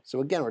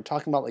 So again, we're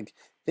talking about like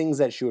things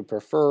that she would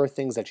prefer,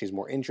 things that she's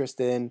more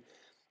interested in.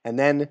 And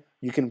then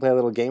you can play a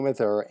little game with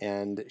her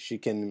and you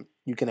can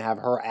have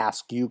her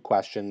ask you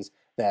questions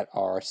that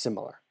are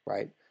similar,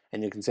 right?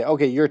 And you can say,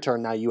 okay, your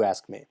turn, now you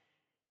ask me.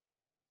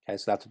 Okay,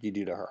 so that's what you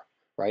do to her,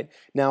 right?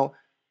 Now,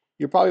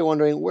 you're probably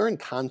wondering, where in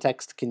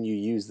context can you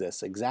use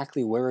this?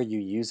 Exactly where are you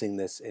using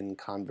this in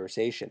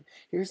conversation?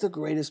 Here's the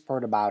greatest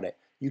part about it.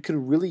 You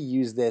can really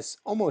use this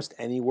almost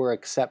anywhere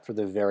except for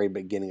the very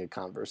beginning of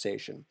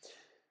conversation.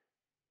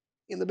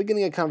 In the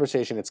beginning of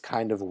conversation, it's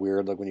kind of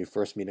weird, like when you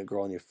first meet a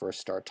girl and you first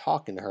start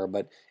talking to her,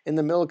 but in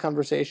the middle of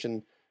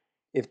conversation,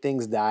 if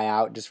things die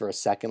out just for a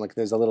second, like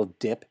there's a little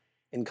dip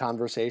in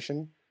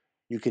conversation,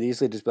 you could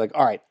easily just be like,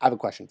 all right, I have a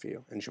question for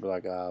you. And she'll be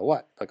like,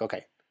 what? Like,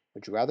 okay,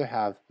 would you rather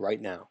have right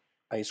now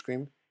ice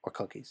cream or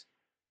cookies?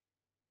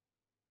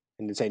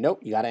 And you'd say,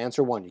 nope, you got to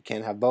answer one. You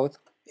can't have both.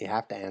 You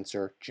have to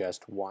answer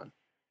just one.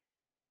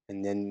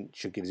 And then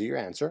she gives you your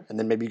answer. And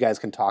then maybe you guys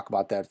can talk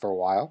about that for a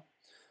while,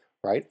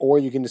 right? Or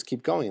you can just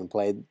keep going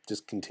and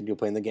just continue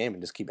playing the game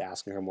and just keep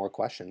asking her more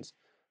questions,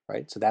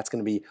 right? So that's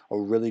going to be a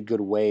really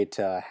good way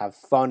to have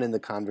fun in the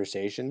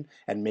conversation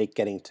and make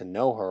getting to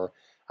know her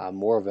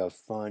more of a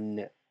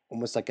fun,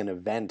 almost like an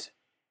event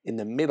in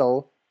the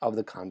middle of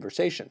the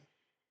conversation.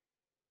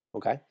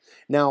 Okay.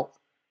 Now,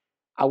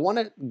 I want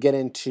to get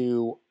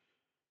into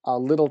a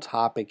little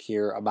topic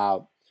here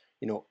about,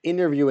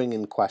 interviewing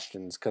and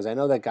questions, because I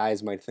know that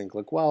guys might think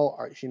like, well,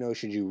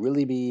 should you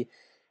really be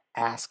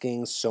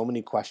asking so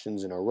many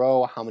questions in a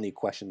row? How many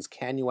questions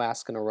can you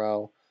ask in a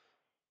row?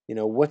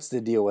 What's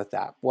the deal with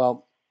that?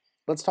 Well,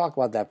 let's talk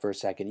about that for a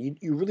second.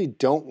 You really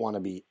don't want to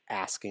be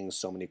asking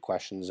so many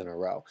questions in a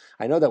row.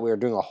 I know that we are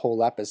doing a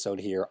whole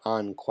episode here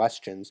on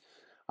questions,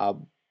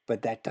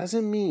 but that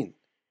doesn't mean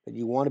that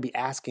you want to be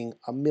asking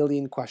a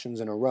million questions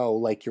in a row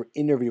like you're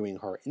interviewing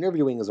her.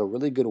 Interviewing is a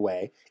really good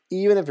way,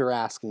 even if you're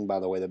asking,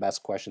 by the way, the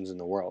best questions in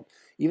the world.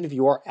 Even if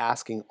you are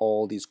asking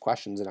all these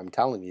questions that I'm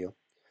telling you,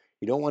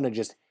 you don't want to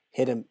just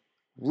hit them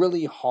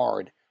really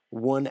hard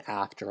one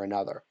after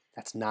another.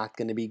 That's not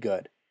going to be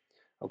good,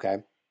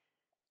 okay?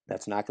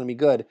 That's not going to be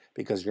good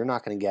because you're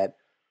not going to get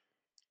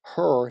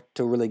her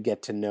to really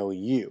get to know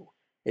you.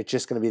 It's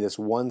just going to be this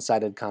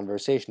one-sided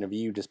conversation of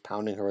you just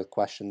pounding her with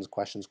questions.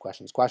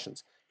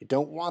 You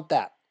don't want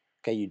that,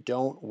 okay? You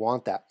don't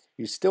want that.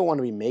 You still want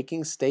to be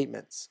making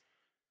statements.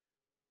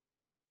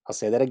 I'll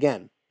say that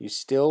again. You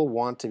still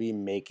want to be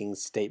making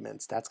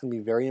statements. That's going to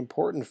be very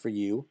important for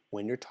you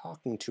when you're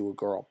talking to a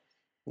girl,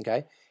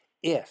 okay?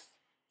 If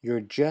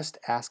you're just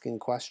asking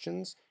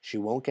questions, she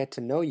won't get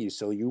to know you.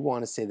 So you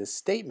want to say the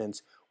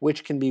statements,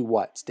 which can be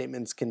what?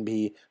 Statements can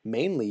be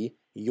mainly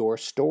your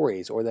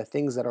stories or the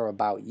things that are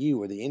about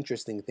you or the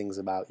interesting things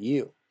about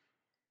you.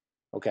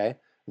 Okay?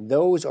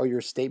 Those are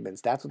your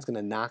statements. That's what's going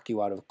to knock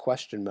you out of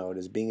question mode,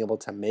 is being able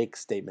to make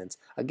statements.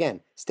 Again,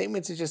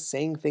 statements is just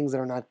saying things that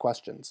are not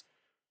questions.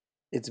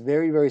 It's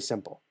very, very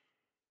simple.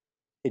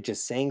 It's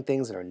just saying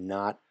things that are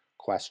not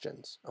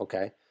questions.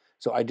 Okay?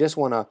 So I just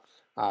want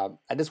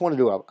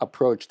to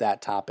approach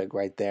that topic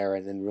right there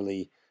and then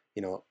really,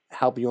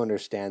 help you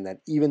understand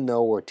that even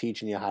though we're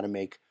teaching you how to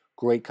make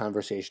great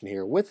conversation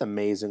here with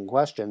amazing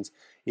questions,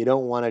 you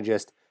don't want to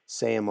just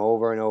say them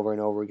over and over and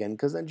over again,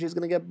 because then she's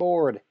going to get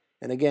bored.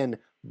 And again,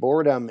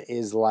 boredom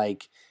is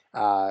like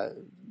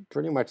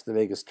pretty much the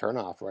biggest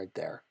turnoff right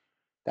there.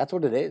 That's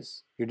what it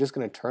is. You're just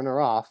going to turn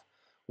her off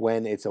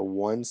when it's a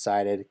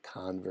one-sided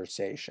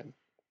conversation.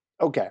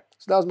 Okay,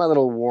 so that was my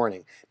little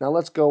warning. Now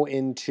let's go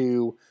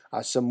into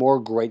some more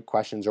great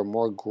questions or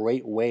more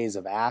great ways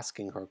of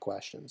asking her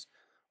questions,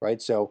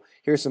 right? So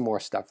here's some more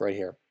stuff right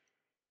here.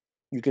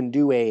 You can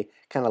do a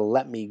kind of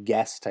let me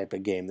guess type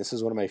of game. This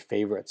is one of my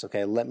favorites,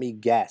 okay? Let me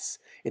guess.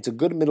 It's a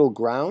good middle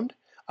ground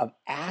of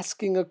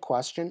asking a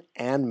question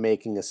and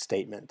making a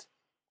statement,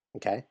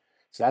 okay?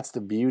 So that's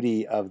the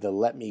beauty of the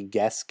let me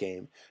guess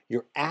game.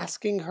 You're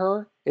asking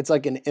her, it's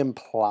like an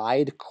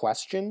implied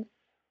question,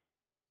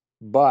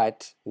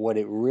 but what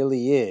it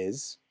really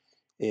is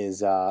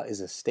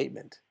a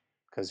statement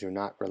because you're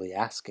not really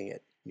asking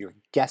it. You're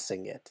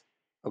guessing it,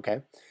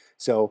 okay?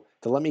 So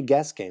the let me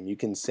guess game, you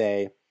can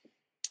say,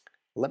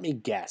 let me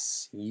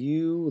guess,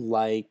 you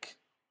like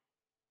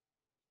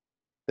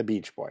the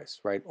Beach Boys,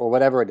 right? Or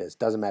whatever it is,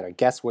 doesn't matter.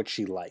 Guess what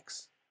she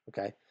likes,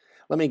 okay?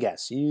 Let me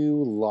guess,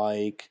 you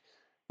like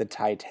the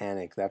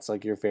Titanic. That's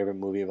like your favorite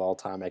movie of all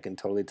time. I can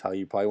totally tell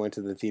you probably went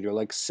to the theater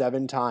like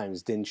 7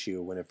 times, didn't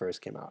you, when it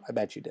first came out? I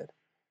bet you did,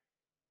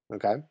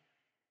 okay?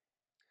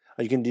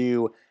 Or you can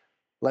do,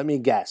 let me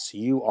guess,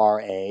 you are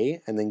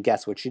a, and then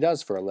guess what she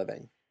does for a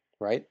living,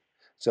 right?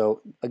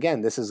 So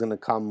again, this is going to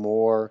come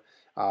more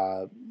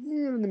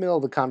in the middle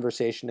of the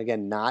conversation.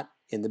 Again, not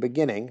in the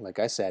beginning, like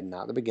I said,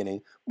 not the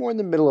beginning, more in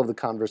the middle of the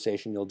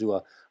conversation. You'll do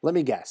a, let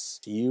me guess,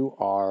 you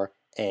are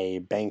a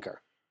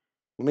banker.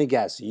 Let me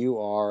guess, you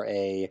are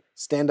a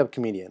stand-up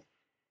comedian.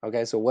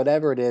 Okay, so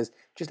whatever it is,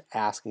 just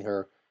asking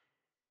her,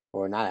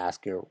 or not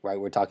asking her, right?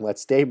 We're talking about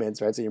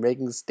statements, right? So you're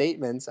making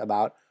statements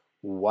about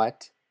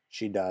what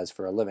she does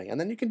for a living. And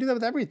then you can do that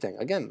with everything.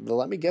 Again, the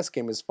let me guess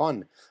game is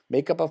fun.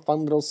 Make up a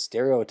fun little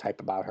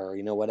stereotype about her,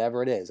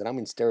 whatever it is. And I don't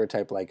mean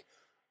stereotype like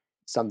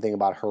something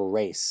about her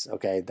race,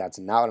 okay? That's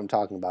not what I'm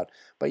talking about.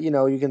 But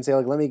you can say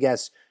like, let me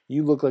guess,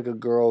 you look like a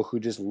girl who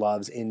just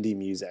loves indie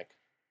music,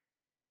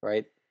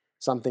 right?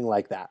 Something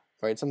like that,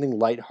 right? Something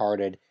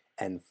lighthearted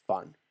and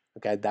fun,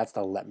 okay? That's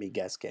the let me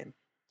guess game.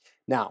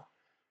 Now,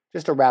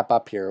 just to wrap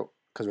up here,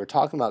 because we're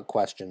talking about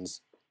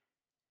questions,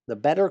 the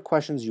better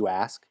questions you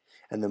ask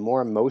and the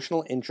more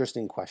emotional,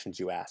 interesting questions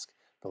you ask,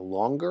 the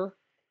longer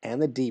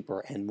and the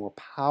deeper and more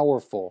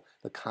powerful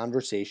the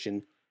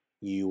conversation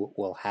you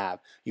will have.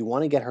 You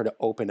want to get her to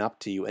open up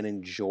to you and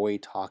enjoy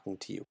talking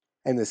to you.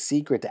 And the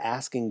secret to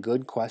asking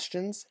good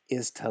questions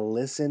is to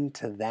listen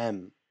to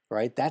them,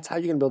 right? That's how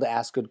you're going to be able to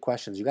ask good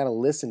questions. You got to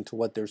listen to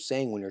what they're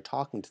saying when you're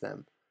talking to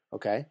them,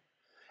 okay?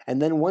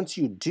 And then once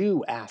you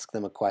do ask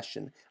them a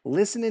question,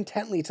 listen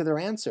intently to their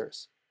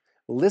answers.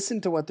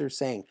 Listen to what they're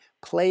saying.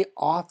 Play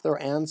off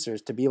their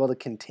answers to be able to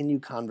continue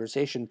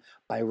conversation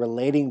by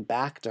relating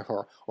back to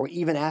her or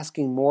even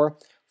asking more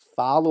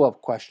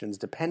follow-up questions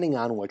depending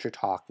on what you're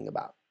talking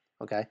about,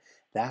 okay?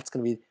 That's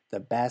going to be the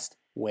best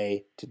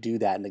way to do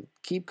that and to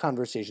keep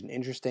conversation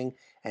interesting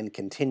and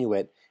continue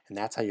it, and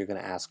that's how you're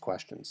going to ask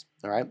questions,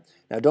 all right?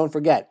 Now, don't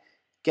forget,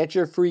 get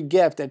your free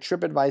gift at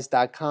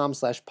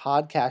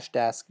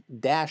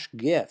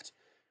tripadvice.com/podcast-gift.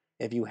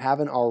 If you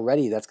haven't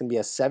already, that's going to be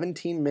a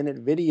 17-minute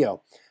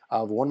video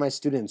of one of my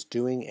students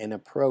doing an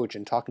approach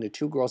and talking to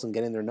 2 girls and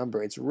getting their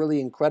number. It's really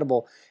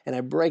incredible, and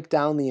I break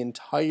down the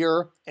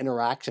entire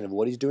interaction of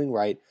what he's doing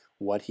right,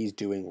 what he's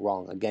doing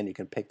wrong. Again, you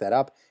can pick that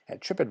up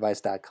at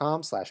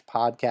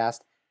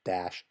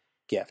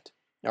tripadvice.com/podcast-gift.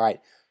 All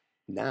right,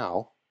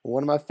 now,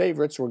 one of my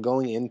favorites, we're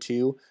going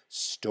into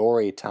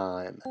story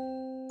time.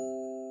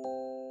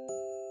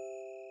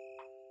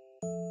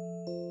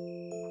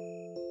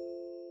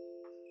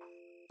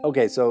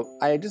 Okay, so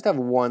I just have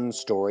one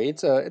story.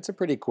 It's a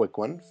pretty quick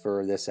one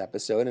for this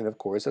episode, and of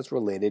course, it's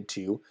related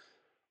to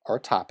our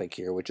topic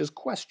here, which is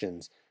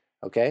questions.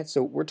 Okay,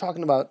 so we're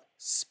talking about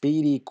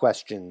speedy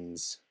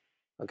questions.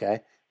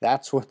 Okay,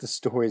 that's what the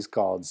story is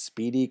called,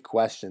 Speedy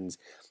Questions,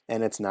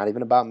 and it's not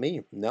even about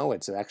me. No,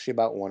 it's actually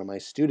about one of my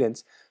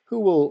students who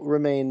will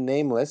remain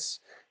nameless,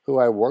 who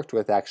I worked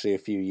with actually a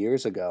few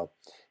years ago,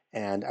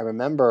 and I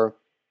remember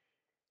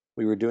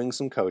we were doing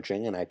some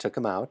coaching, and I took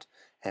him out.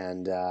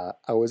 And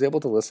I was able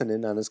to listen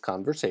in on his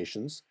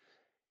conversations,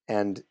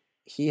 and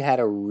he had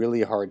a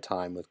really hard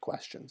time with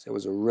questions. It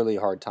was a really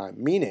hard time,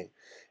 meaning,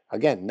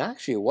 again,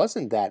 actually, it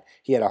wasn't that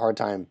he had a hard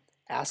time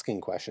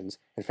asking questions.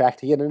 In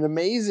fact, he was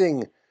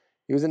amazing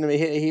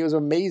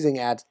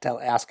at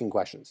asking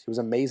questions. He was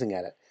amazing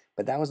at it.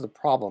 But that was the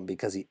problem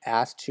because he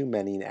asked too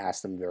many and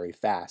asked them very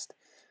fast.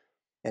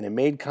 And it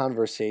made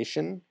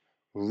conversation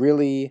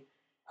really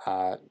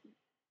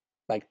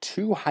like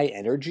too high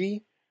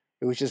energy.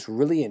 It was just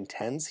really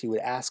intense. He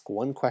would ask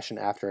one question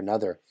after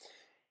another.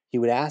 He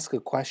would ask a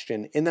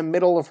question in the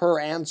middle of her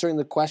answering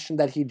the question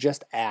that he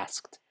just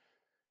asked.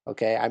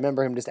 Okay, I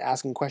remember him just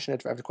asking question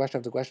after question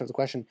after question after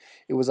question.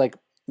 It was like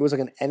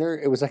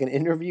an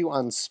interview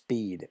on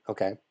speed.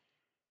 Okay,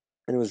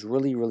 and it was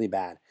really, really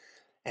bad.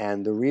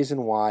 And the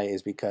reason why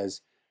is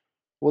because,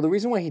 well, the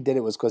reason why he did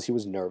it was because he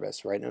was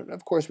nervous, right? And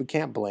of course, we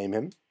can't blame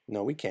him.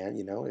 No, we can't.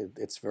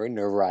 It's very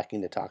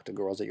nerve-wracking to talk to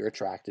girls that you're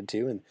attracted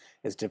to, and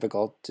it's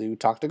difficult to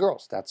talk to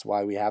girls. That's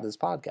why we have this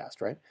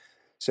podcast, right?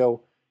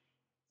 So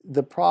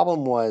the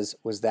problem was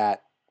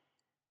that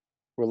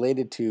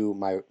related to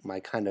my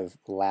kind of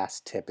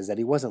last tip is that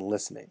he wasn't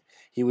listening.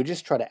 He would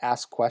just try to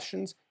ask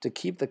questions to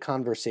keep the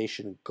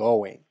conversation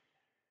going.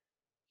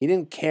 He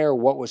didn't care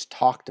what was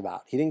talked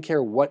about. He didn't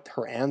care what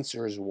her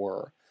answers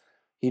were.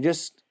 He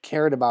just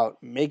cared about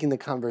making the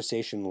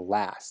conversation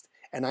last.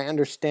 And I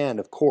understand,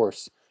 of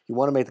course, you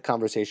want to make the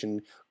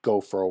conversation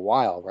go for a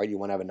while, right? You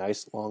want to have a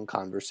nice long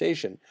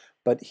conversation.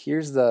 But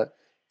here's the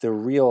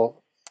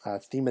real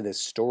theme of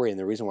this story, and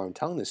the reason why I'm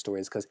telling this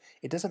story is because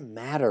it doesn't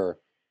matter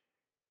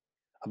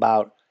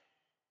about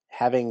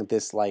having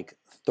this like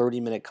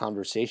 30-minute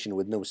conversation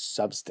with no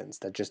substance,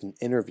 that's just an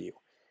interview.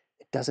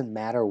 It doesn't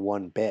matter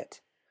one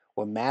bit.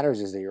 What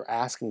matters is that you're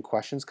asking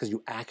questions because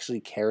you actually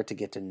care to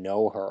get to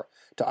know her,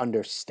 to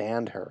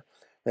understand her,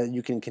 that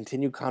you can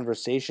continue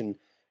conversation,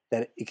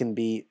 that it can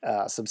be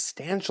a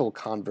substantial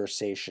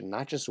conversation,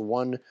 not just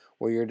one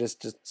where you're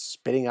just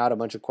spitting out a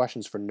bunch of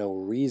questions for no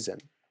reason,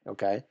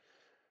 okay?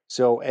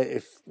 So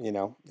if you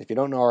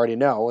don't already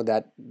know,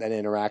 that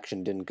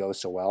interaction didn't go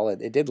so well.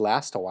 It did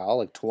last a while,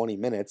 like 20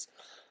 minutes,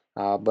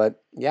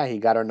 but yeah, he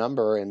got her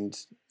number, and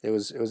it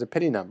was a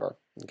pity number,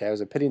 okay? It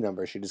was a pity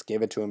number. She just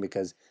gave it to him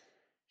because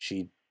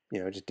she,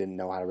 just didn't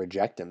know how to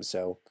reject him.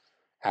 So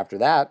after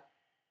that,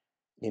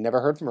 he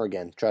never heard from her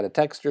again. Tried to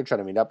text her, tried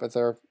to meet up with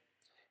her,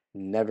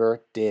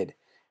 never did.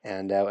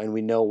 And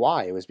we know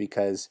why. It was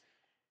because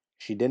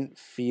she didn't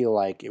feel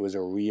like it was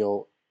a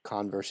real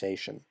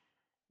conversation.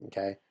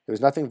 Okay, there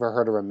was nothing for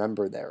her to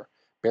remember there.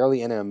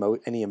 Barely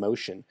any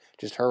emotion.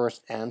 Just her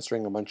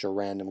answering a bunch of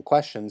random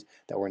questions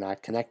that were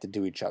not connected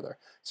to each other.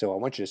 So I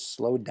want you to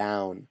slow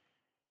down.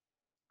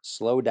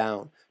 Slow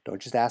down. Don't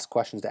just ask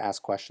questions to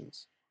ask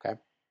questions. Okay.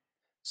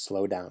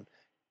 Slow down.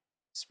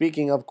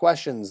 Speaking of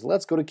questions,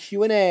 let's go to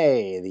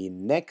Q&A, the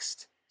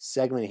next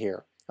segment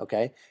here,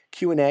 okay?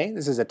 Q&A,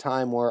 this is a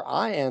time where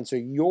I answer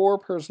your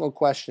personal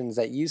questions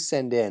that you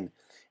send in.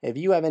 If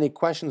you have any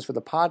questions for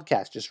the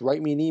podcast, just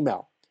write me an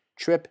email,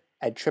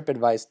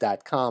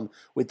 trip@tripadvice.com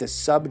with the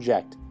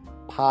subject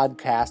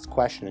podcast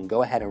question, and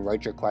go ahead and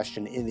write your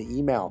question in the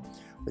email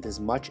with as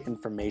much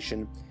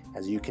information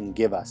as you can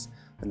give us.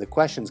 And the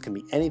questions can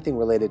be anything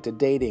related to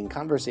dating,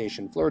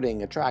 conversation,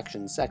 flirting,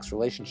 attraction, sex,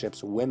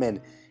 relationships, women,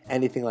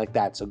 anything like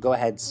that. So go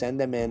ahead, send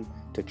them in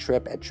to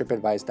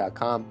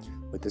trip@tripadvice.com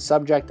with the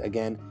subject,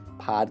 again,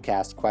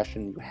 podcast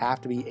question. You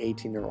have to be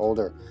 18 or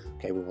older.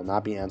 Okay, we will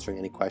not be answering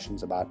any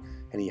questions about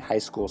any high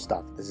school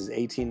stuff. This is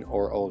 18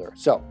 or older.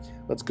 So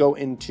let's go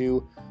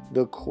into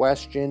the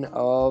question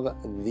of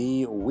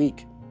the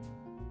week,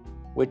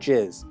 which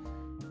is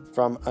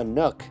from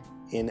Anook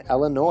in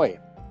Illinois.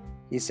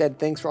 He said,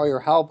 thanks for all your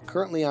help.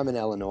 Currently, I'm in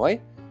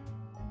Illinois,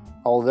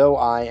 although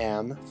I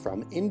am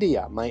from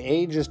India. My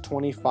age is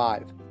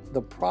 25.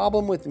 The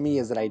problem with me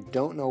is that I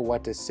don't know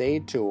what to say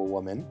to a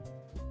woman.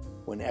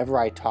 Whenever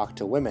I talk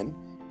to women,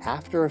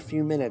 after a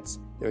few minutes,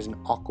 there's an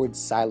awkward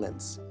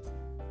silence.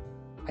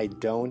 I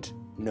don't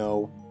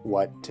know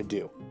what to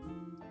do.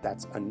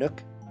 That's Anook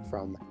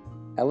from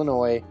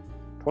Illinois,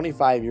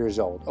 25 years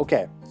old.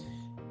 Okay.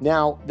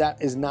 Now,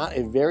 that is not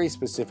a very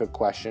specific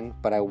question,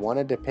 but I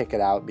wanted to pick it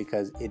out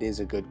because it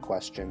is a good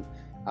question,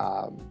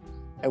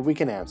 and we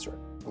can answer it,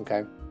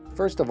 okay?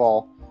 First of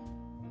all,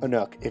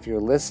 Anook, if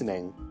you're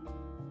listening,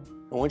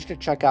 I want you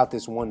to check out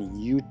this one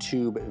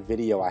YouTube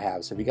video I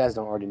have. So if you guys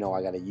don't already know,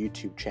 I got a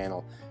YouTube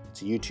channel.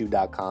 It's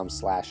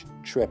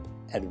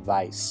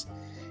youtube.com/tripadvice.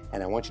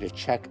 And I want you to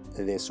check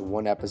this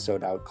one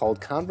episode out called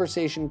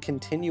Conversation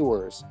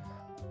Continuers,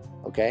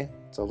 okay?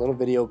 It's a little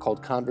video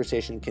called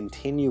Conversation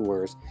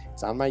Continuers.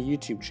 It's on my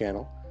YouTube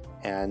channel,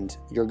 and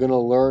you're going to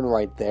learn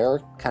right there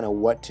kind of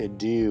what to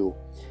do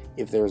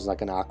if there's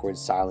like an awkward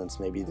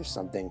silence. Maybe there's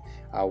something,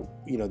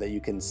 that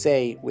you can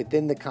say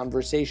within the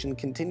conversation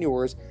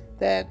continuers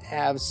that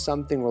have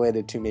something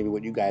related to maybe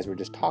what you guys were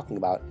just talking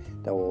about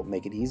that will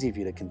make it easy for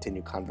you to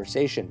continue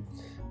conversation.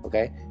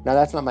 Okay, now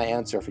that's not my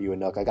answer for you,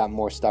 Anook. I got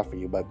more stuff for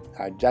you, but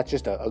that's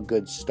just a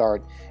good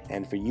start.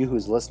 And for you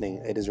who's listening,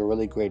 it is a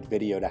really great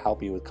video to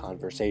help you with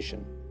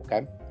conversation.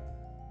 Okay,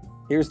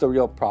 here's the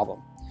real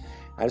problem.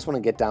 I just want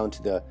to get down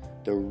to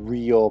the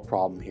real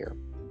problem here.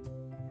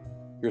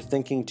 You're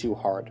thinking too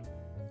hard.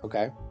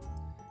 Okay,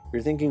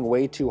 you're thinking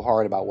way too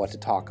hard about what to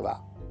talk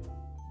about.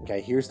 Okay,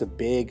 here's the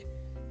big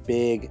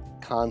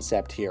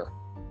concept here.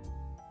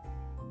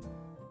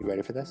 You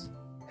ready for this?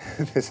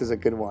 This is a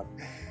good one.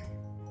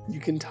 You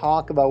can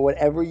talk about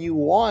whatever you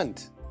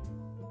want.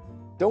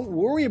 Don't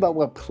worry about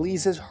what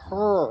pleases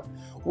her.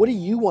 What do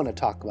you want to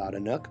talk about,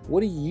 Anook? What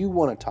do you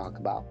want to talk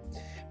about?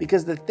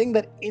 Because the thing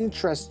that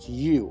interests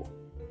you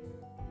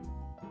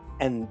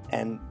and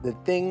the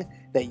thing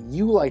that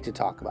you like to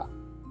talk about,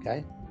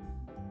 okay?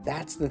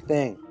 That's the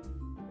thing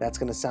that's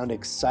going to sound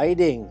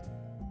exciting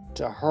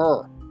to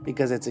her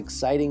because it's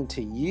exciting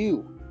to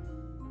you.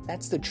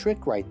 That's the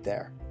trick right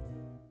there.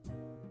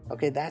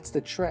 Okay, that's the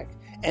trick.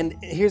 And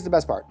here's the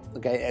best part,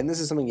 okay? And this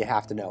is something you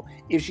have to know.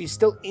 If she's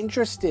still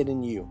interested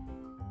in you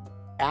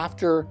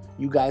after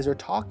you guys are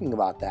talking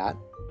about that,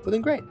 well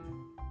then great.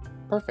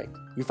 Perfect.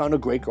 You found a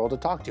great girl to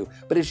talk to.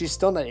 But if she's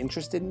still not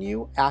interested in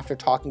you after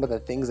talking about the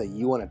things that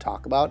you want to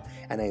talk about,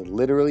 and I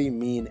literally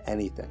mean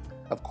anything,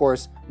 of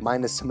course,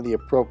 minus some of the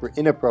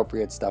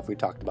inappropriate stuff we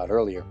talked about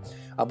earlier.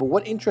 But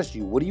what interests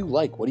you? What do you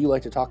like? What do you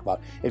like to talk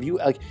about? If you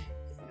like,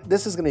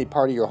 this is going to be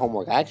part of your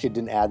homework. I actually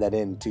didn't add that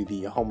into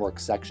the homework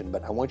section,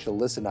 but I want you to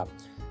listen up.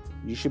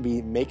 you should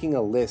be making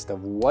a list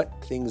of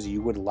what things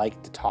you would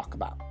like to talk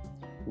about.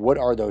 What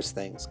are those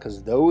things?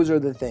 Because those are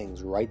the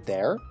things right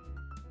there.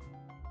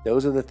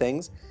 Those are the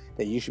things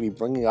that you should be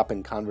bringing up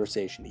in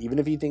conversation. Even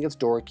if you think it's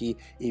dorky,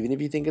 even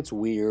if you think it's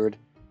weird,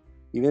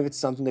 even if it's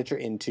something that you're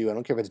into, I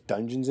don't care if it's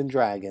Dungeons and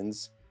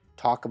Dragons,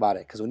 talk about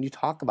it. Because when you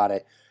talk about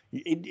it,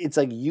 it's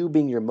like you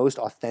being your most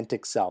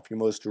authentic self, your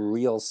most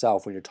real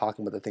self when you're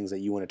talking about the things that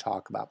you want to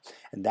talk about.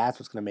 And that's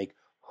what's going to make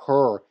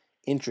her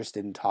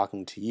interested in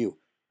talking to you.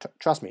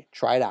 Trust me,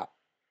 try it out.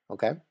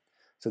 Okay?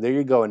 So there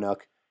you go,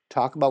 Anouk.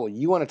 Talk about what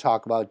you want to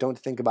talk about. Don't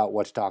think about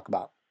what to talk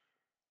about.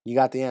 You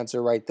got the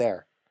answer right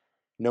there.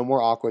 No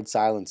more awkward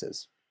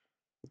silences.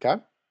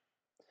 Okay?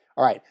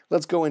 All right,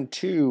 let's go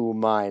into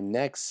my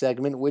next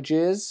segment, which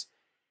is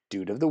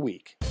Dude of the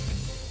Week.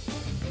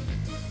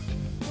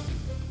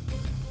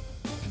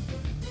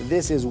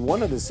 This is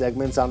one of the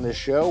segments on the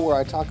show where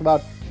I talk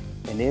about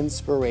an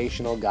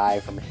inspirational guy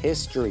from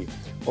history,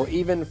 or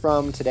even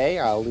from today.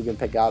 I'll even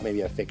pick out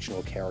maybe a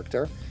fictional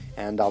character,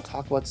 and I'll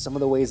talk about some of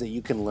the ways that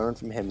you can learn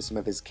from him, some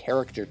of his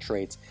character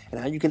traits, and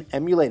how you can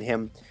emulate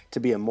him to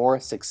be a more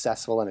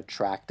successful and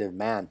attractive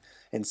man.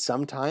 And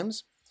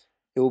sometimes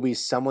it will be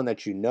someone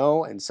that you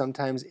know, and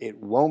sometimes it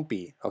won't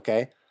be,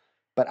 okay?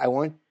 But I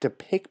want to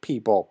pick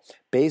people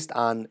based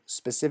on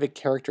specific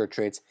character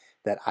traits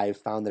that I've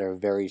found that are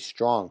very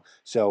strong.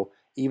 So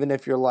even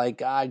if you're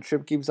like,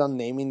 Trip keeps on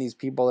naming these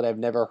people that I've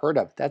never heard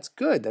of, that's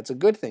good. That's a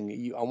good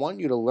thing. I want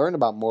you to learn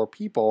about more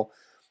people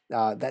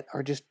that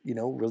are just,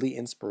 really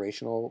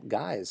inspirational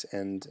guys.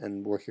 And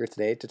we're here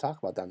today to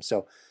talk about them.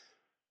 So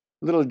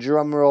little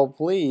drum roll,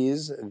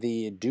 please.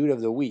 The Dude of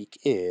the Week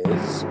is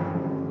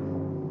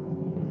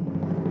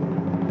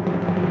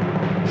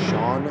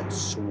Sean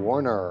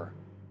Swarner.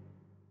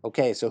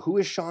 Okay, so who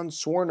is Sean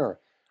Swarner?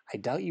 I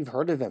doubt you've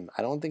heard of him.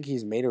 I don't think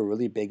he's made a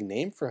really big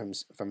name for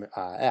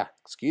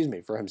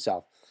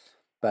himself.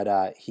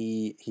 But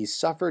he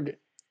suffered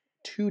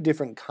 2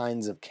 different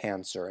kinds of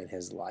cancer in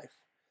his life.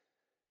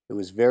 It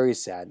was very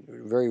sad,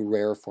 very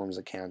rare forms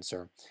of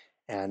cancer.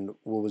 And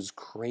what was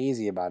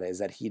crazy about it is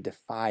that he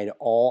defied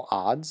all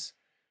odds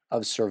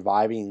of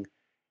surviving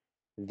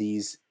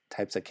these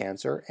types of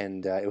cancer,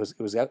 and it was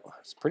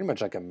pretty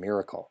much like a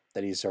miracle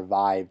that he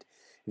survived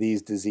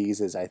these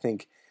diseases. I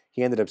think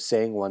he ended up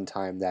saying one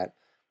time that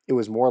it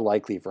was more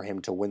likely for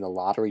him to win the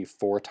lottery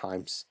 4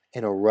 times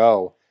in a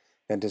row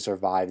than to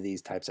survive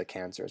these types of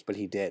cancers, but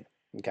he did,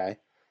 okay?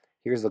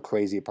 Here's the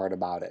crazy part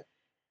about it.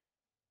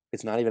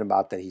 It's not even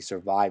about that he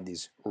survived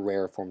these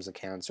rare forms of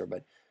cancer,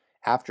 but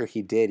after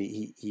he did,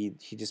 he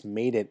just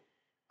made it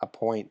a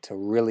point to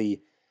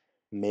really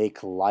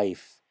make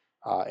life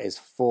as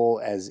full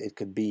as it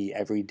could be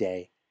every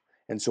day.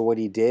 And so what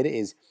he did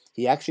is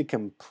he actually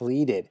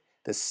completed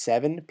the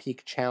 7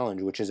 Peak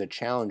Challenge, which is a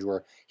challenge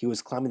where he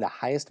was climbing the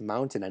highest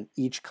mountain on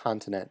each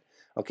continent.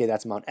 Okay,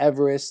 that's Mount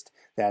Everest,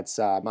 that's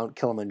Mount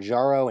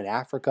Kilimanjaro in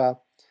Africa.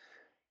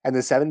 And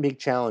the 7 Peak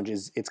Challenge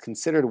it's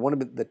considered one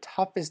of the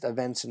toughest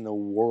events in the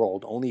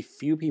world. Only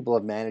few people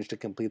have managed to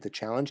complete the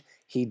challenge.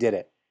 He did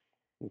it.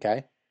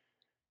 Okay?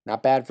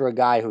 Not bad for a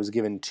guy who was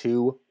given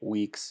 2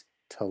 weeks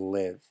to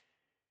live.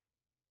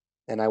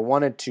 And I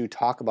wanted to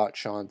talk about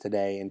Sean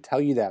today and tell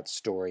you that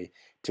story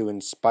to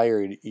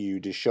inspire you,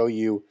 to show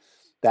you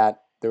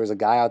that there was a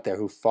guy out there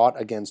who fought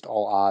against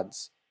all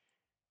odds.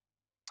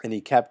 And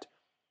he kept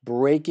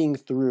breaking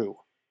through.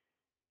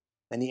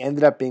 And he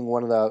ended up being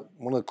one of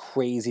the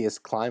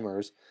craziest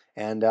climbers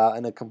and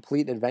a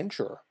complete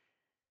adventurer.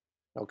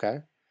 Okay?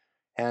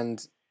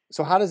 And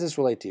so how does this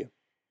relate to you?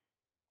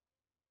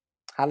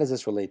 How does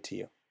this relate to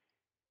you?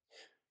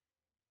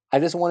 I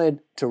just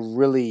wanted to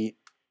really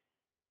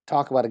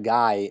talk about a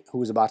guy who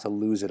was about to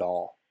lose it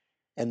all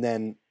and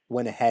then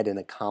went ahead and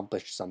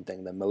accomplished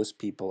something that most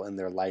people in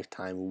their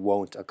lifetime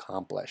won't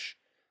accomplish.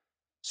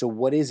 So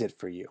what is it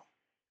for you?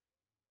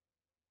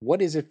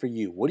 What is it for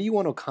you? What do you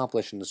want to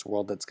accomplish in this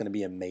world that's going to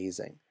be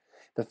amazing?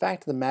 The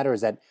fact of the matter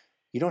is that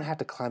you don't have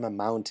to climb a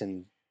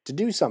mountain to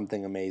do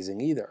something amazing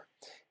either.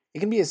 It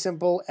can be as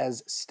simple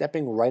as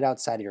stepping right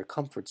outside of your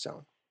comfort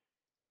zone.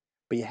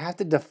 But you have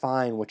to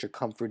define what your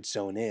comfort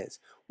zone is.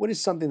 What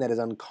is something that is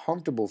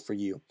uncomfortable for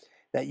you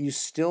that you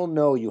still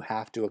know you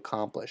have to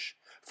accomplish?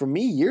 For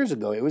me, years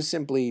ago, it was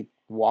simply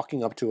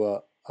walking up to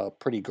a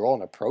pretty girl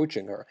and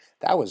approaching her.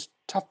 That was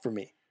tough for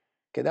me.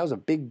 Okay, that was a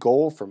big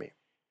goal for me.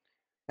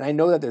 And I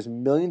know that there's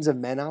millions of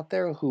men out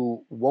there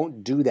who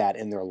won't do that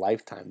in their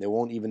lifetime. They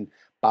won't even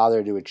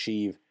bother to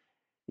achieve,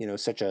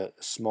 such a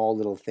small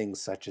little thing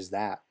such as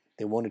that.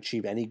 They won't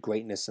achieve any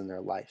greatness in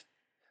their life.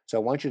 So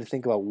I want you to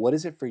think about what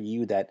is it for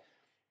you that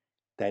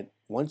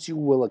once you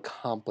will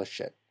accomplish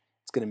it,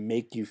 it's going to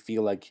make you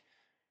feel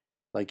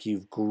like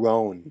you've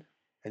grown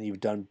and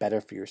you've done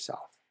better for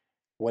yourself.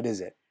 What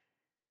is it?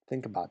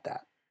 Think about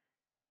that.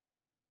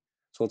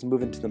 So let's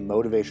move into the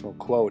motivational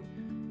quote,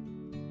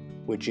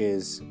 which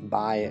is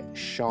by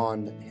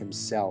Sean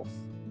himself.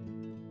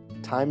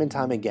 Time and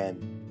time again,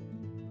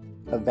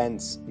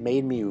 events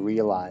made me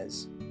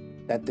realize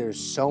that there's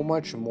so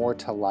much more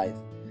to life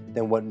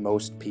than what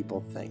most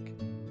people think.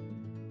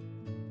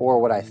 or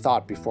what I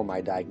thought before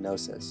my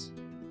diagnosis.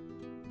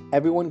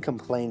 Everyone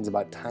complains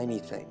about tiny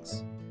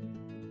things.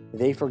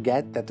 They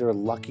forget that they're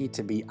lucky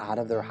to be out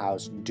of their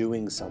house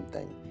doing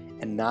something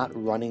and not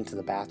running to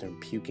the bathroom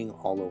puking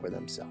all over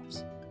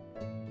themselves.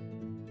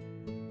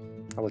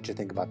 I'll let you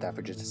think about that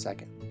for just a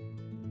second.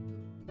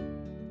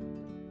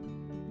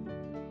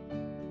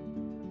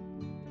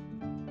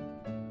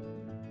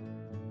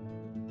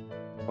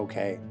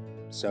 Okay,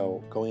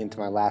 so going into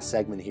my last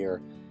segment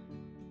here,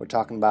 we're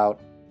talking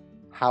about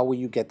how will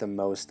you get the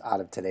most out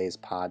of today's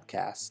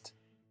podcast.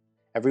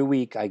 Every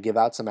week I give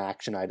out some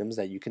action items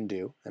that you can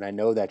do, and I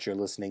know that you're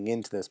listening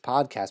into this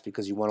podcast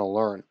because you want to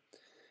learn.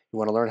 You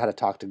want to learn how to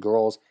talk to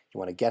girls, you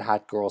want to get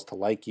hot girls to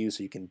like you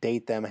so you can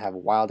date them, have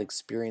wild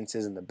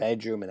experiences in the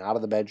bedroom and out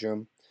of the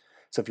bedroom.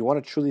 So if you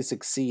want to truly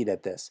succeed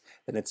at this,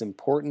 then it's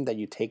important that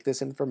you take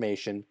this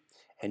information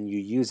and you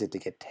use it to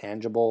get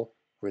tangible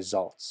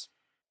results.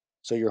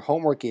 So your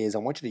homework is, I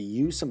want you to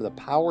use some of the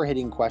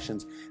power-hitting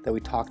questions that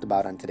we talked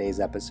about on today's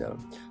episode.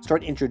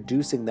 Start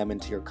introducing them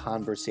into your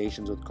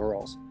conversations with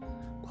girls.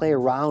 Play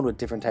around with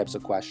different types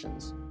of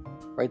questions,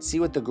 right?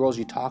 See what the girls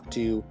you talk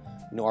to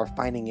are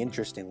finding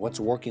interesting, what's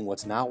working,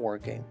 what's not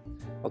working,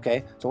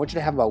 okay? So I want you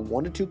to have about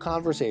 1 to 2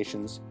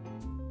 conversations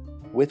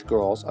with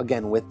girls,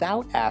 again,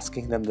 without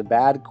asking them the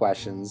bad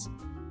questions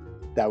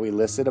that we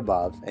listed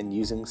above and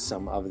using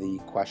some of the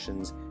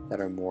questions that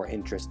are more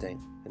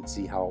interesting and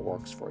see how it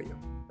works for you.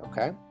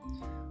 Okay?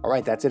 All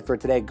right, that's it for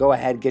today. Go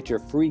ahead, get your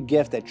free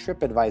gift at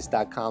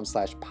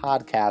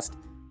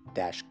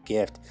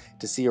tripadvice.com/podcast-gift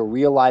to see a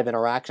real live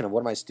interaction of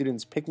one of my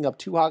students picking up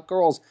 2 hot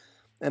girls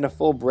and a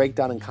full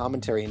breakdown and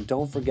commentary. And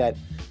don't forget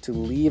to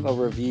leave a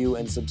review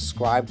and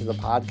subscribe to the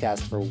podcast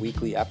for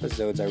weekly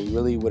episodes. I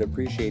really would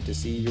appreciate to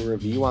see your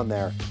review on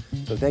there.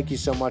 So thank you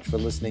so much for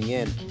listening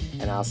in,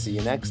 and I'll see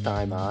you next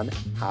time on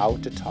How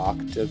to Talk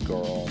to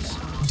Girls.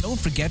 Don't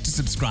forget to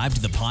subscribe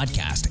to the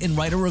podcast and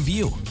write a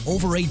review.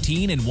 Over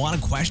 18 and want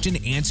a question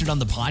answered on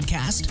the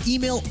podcast?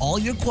 Email all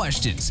your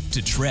questions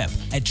to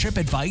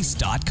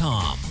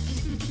Trip@tripadvice.com.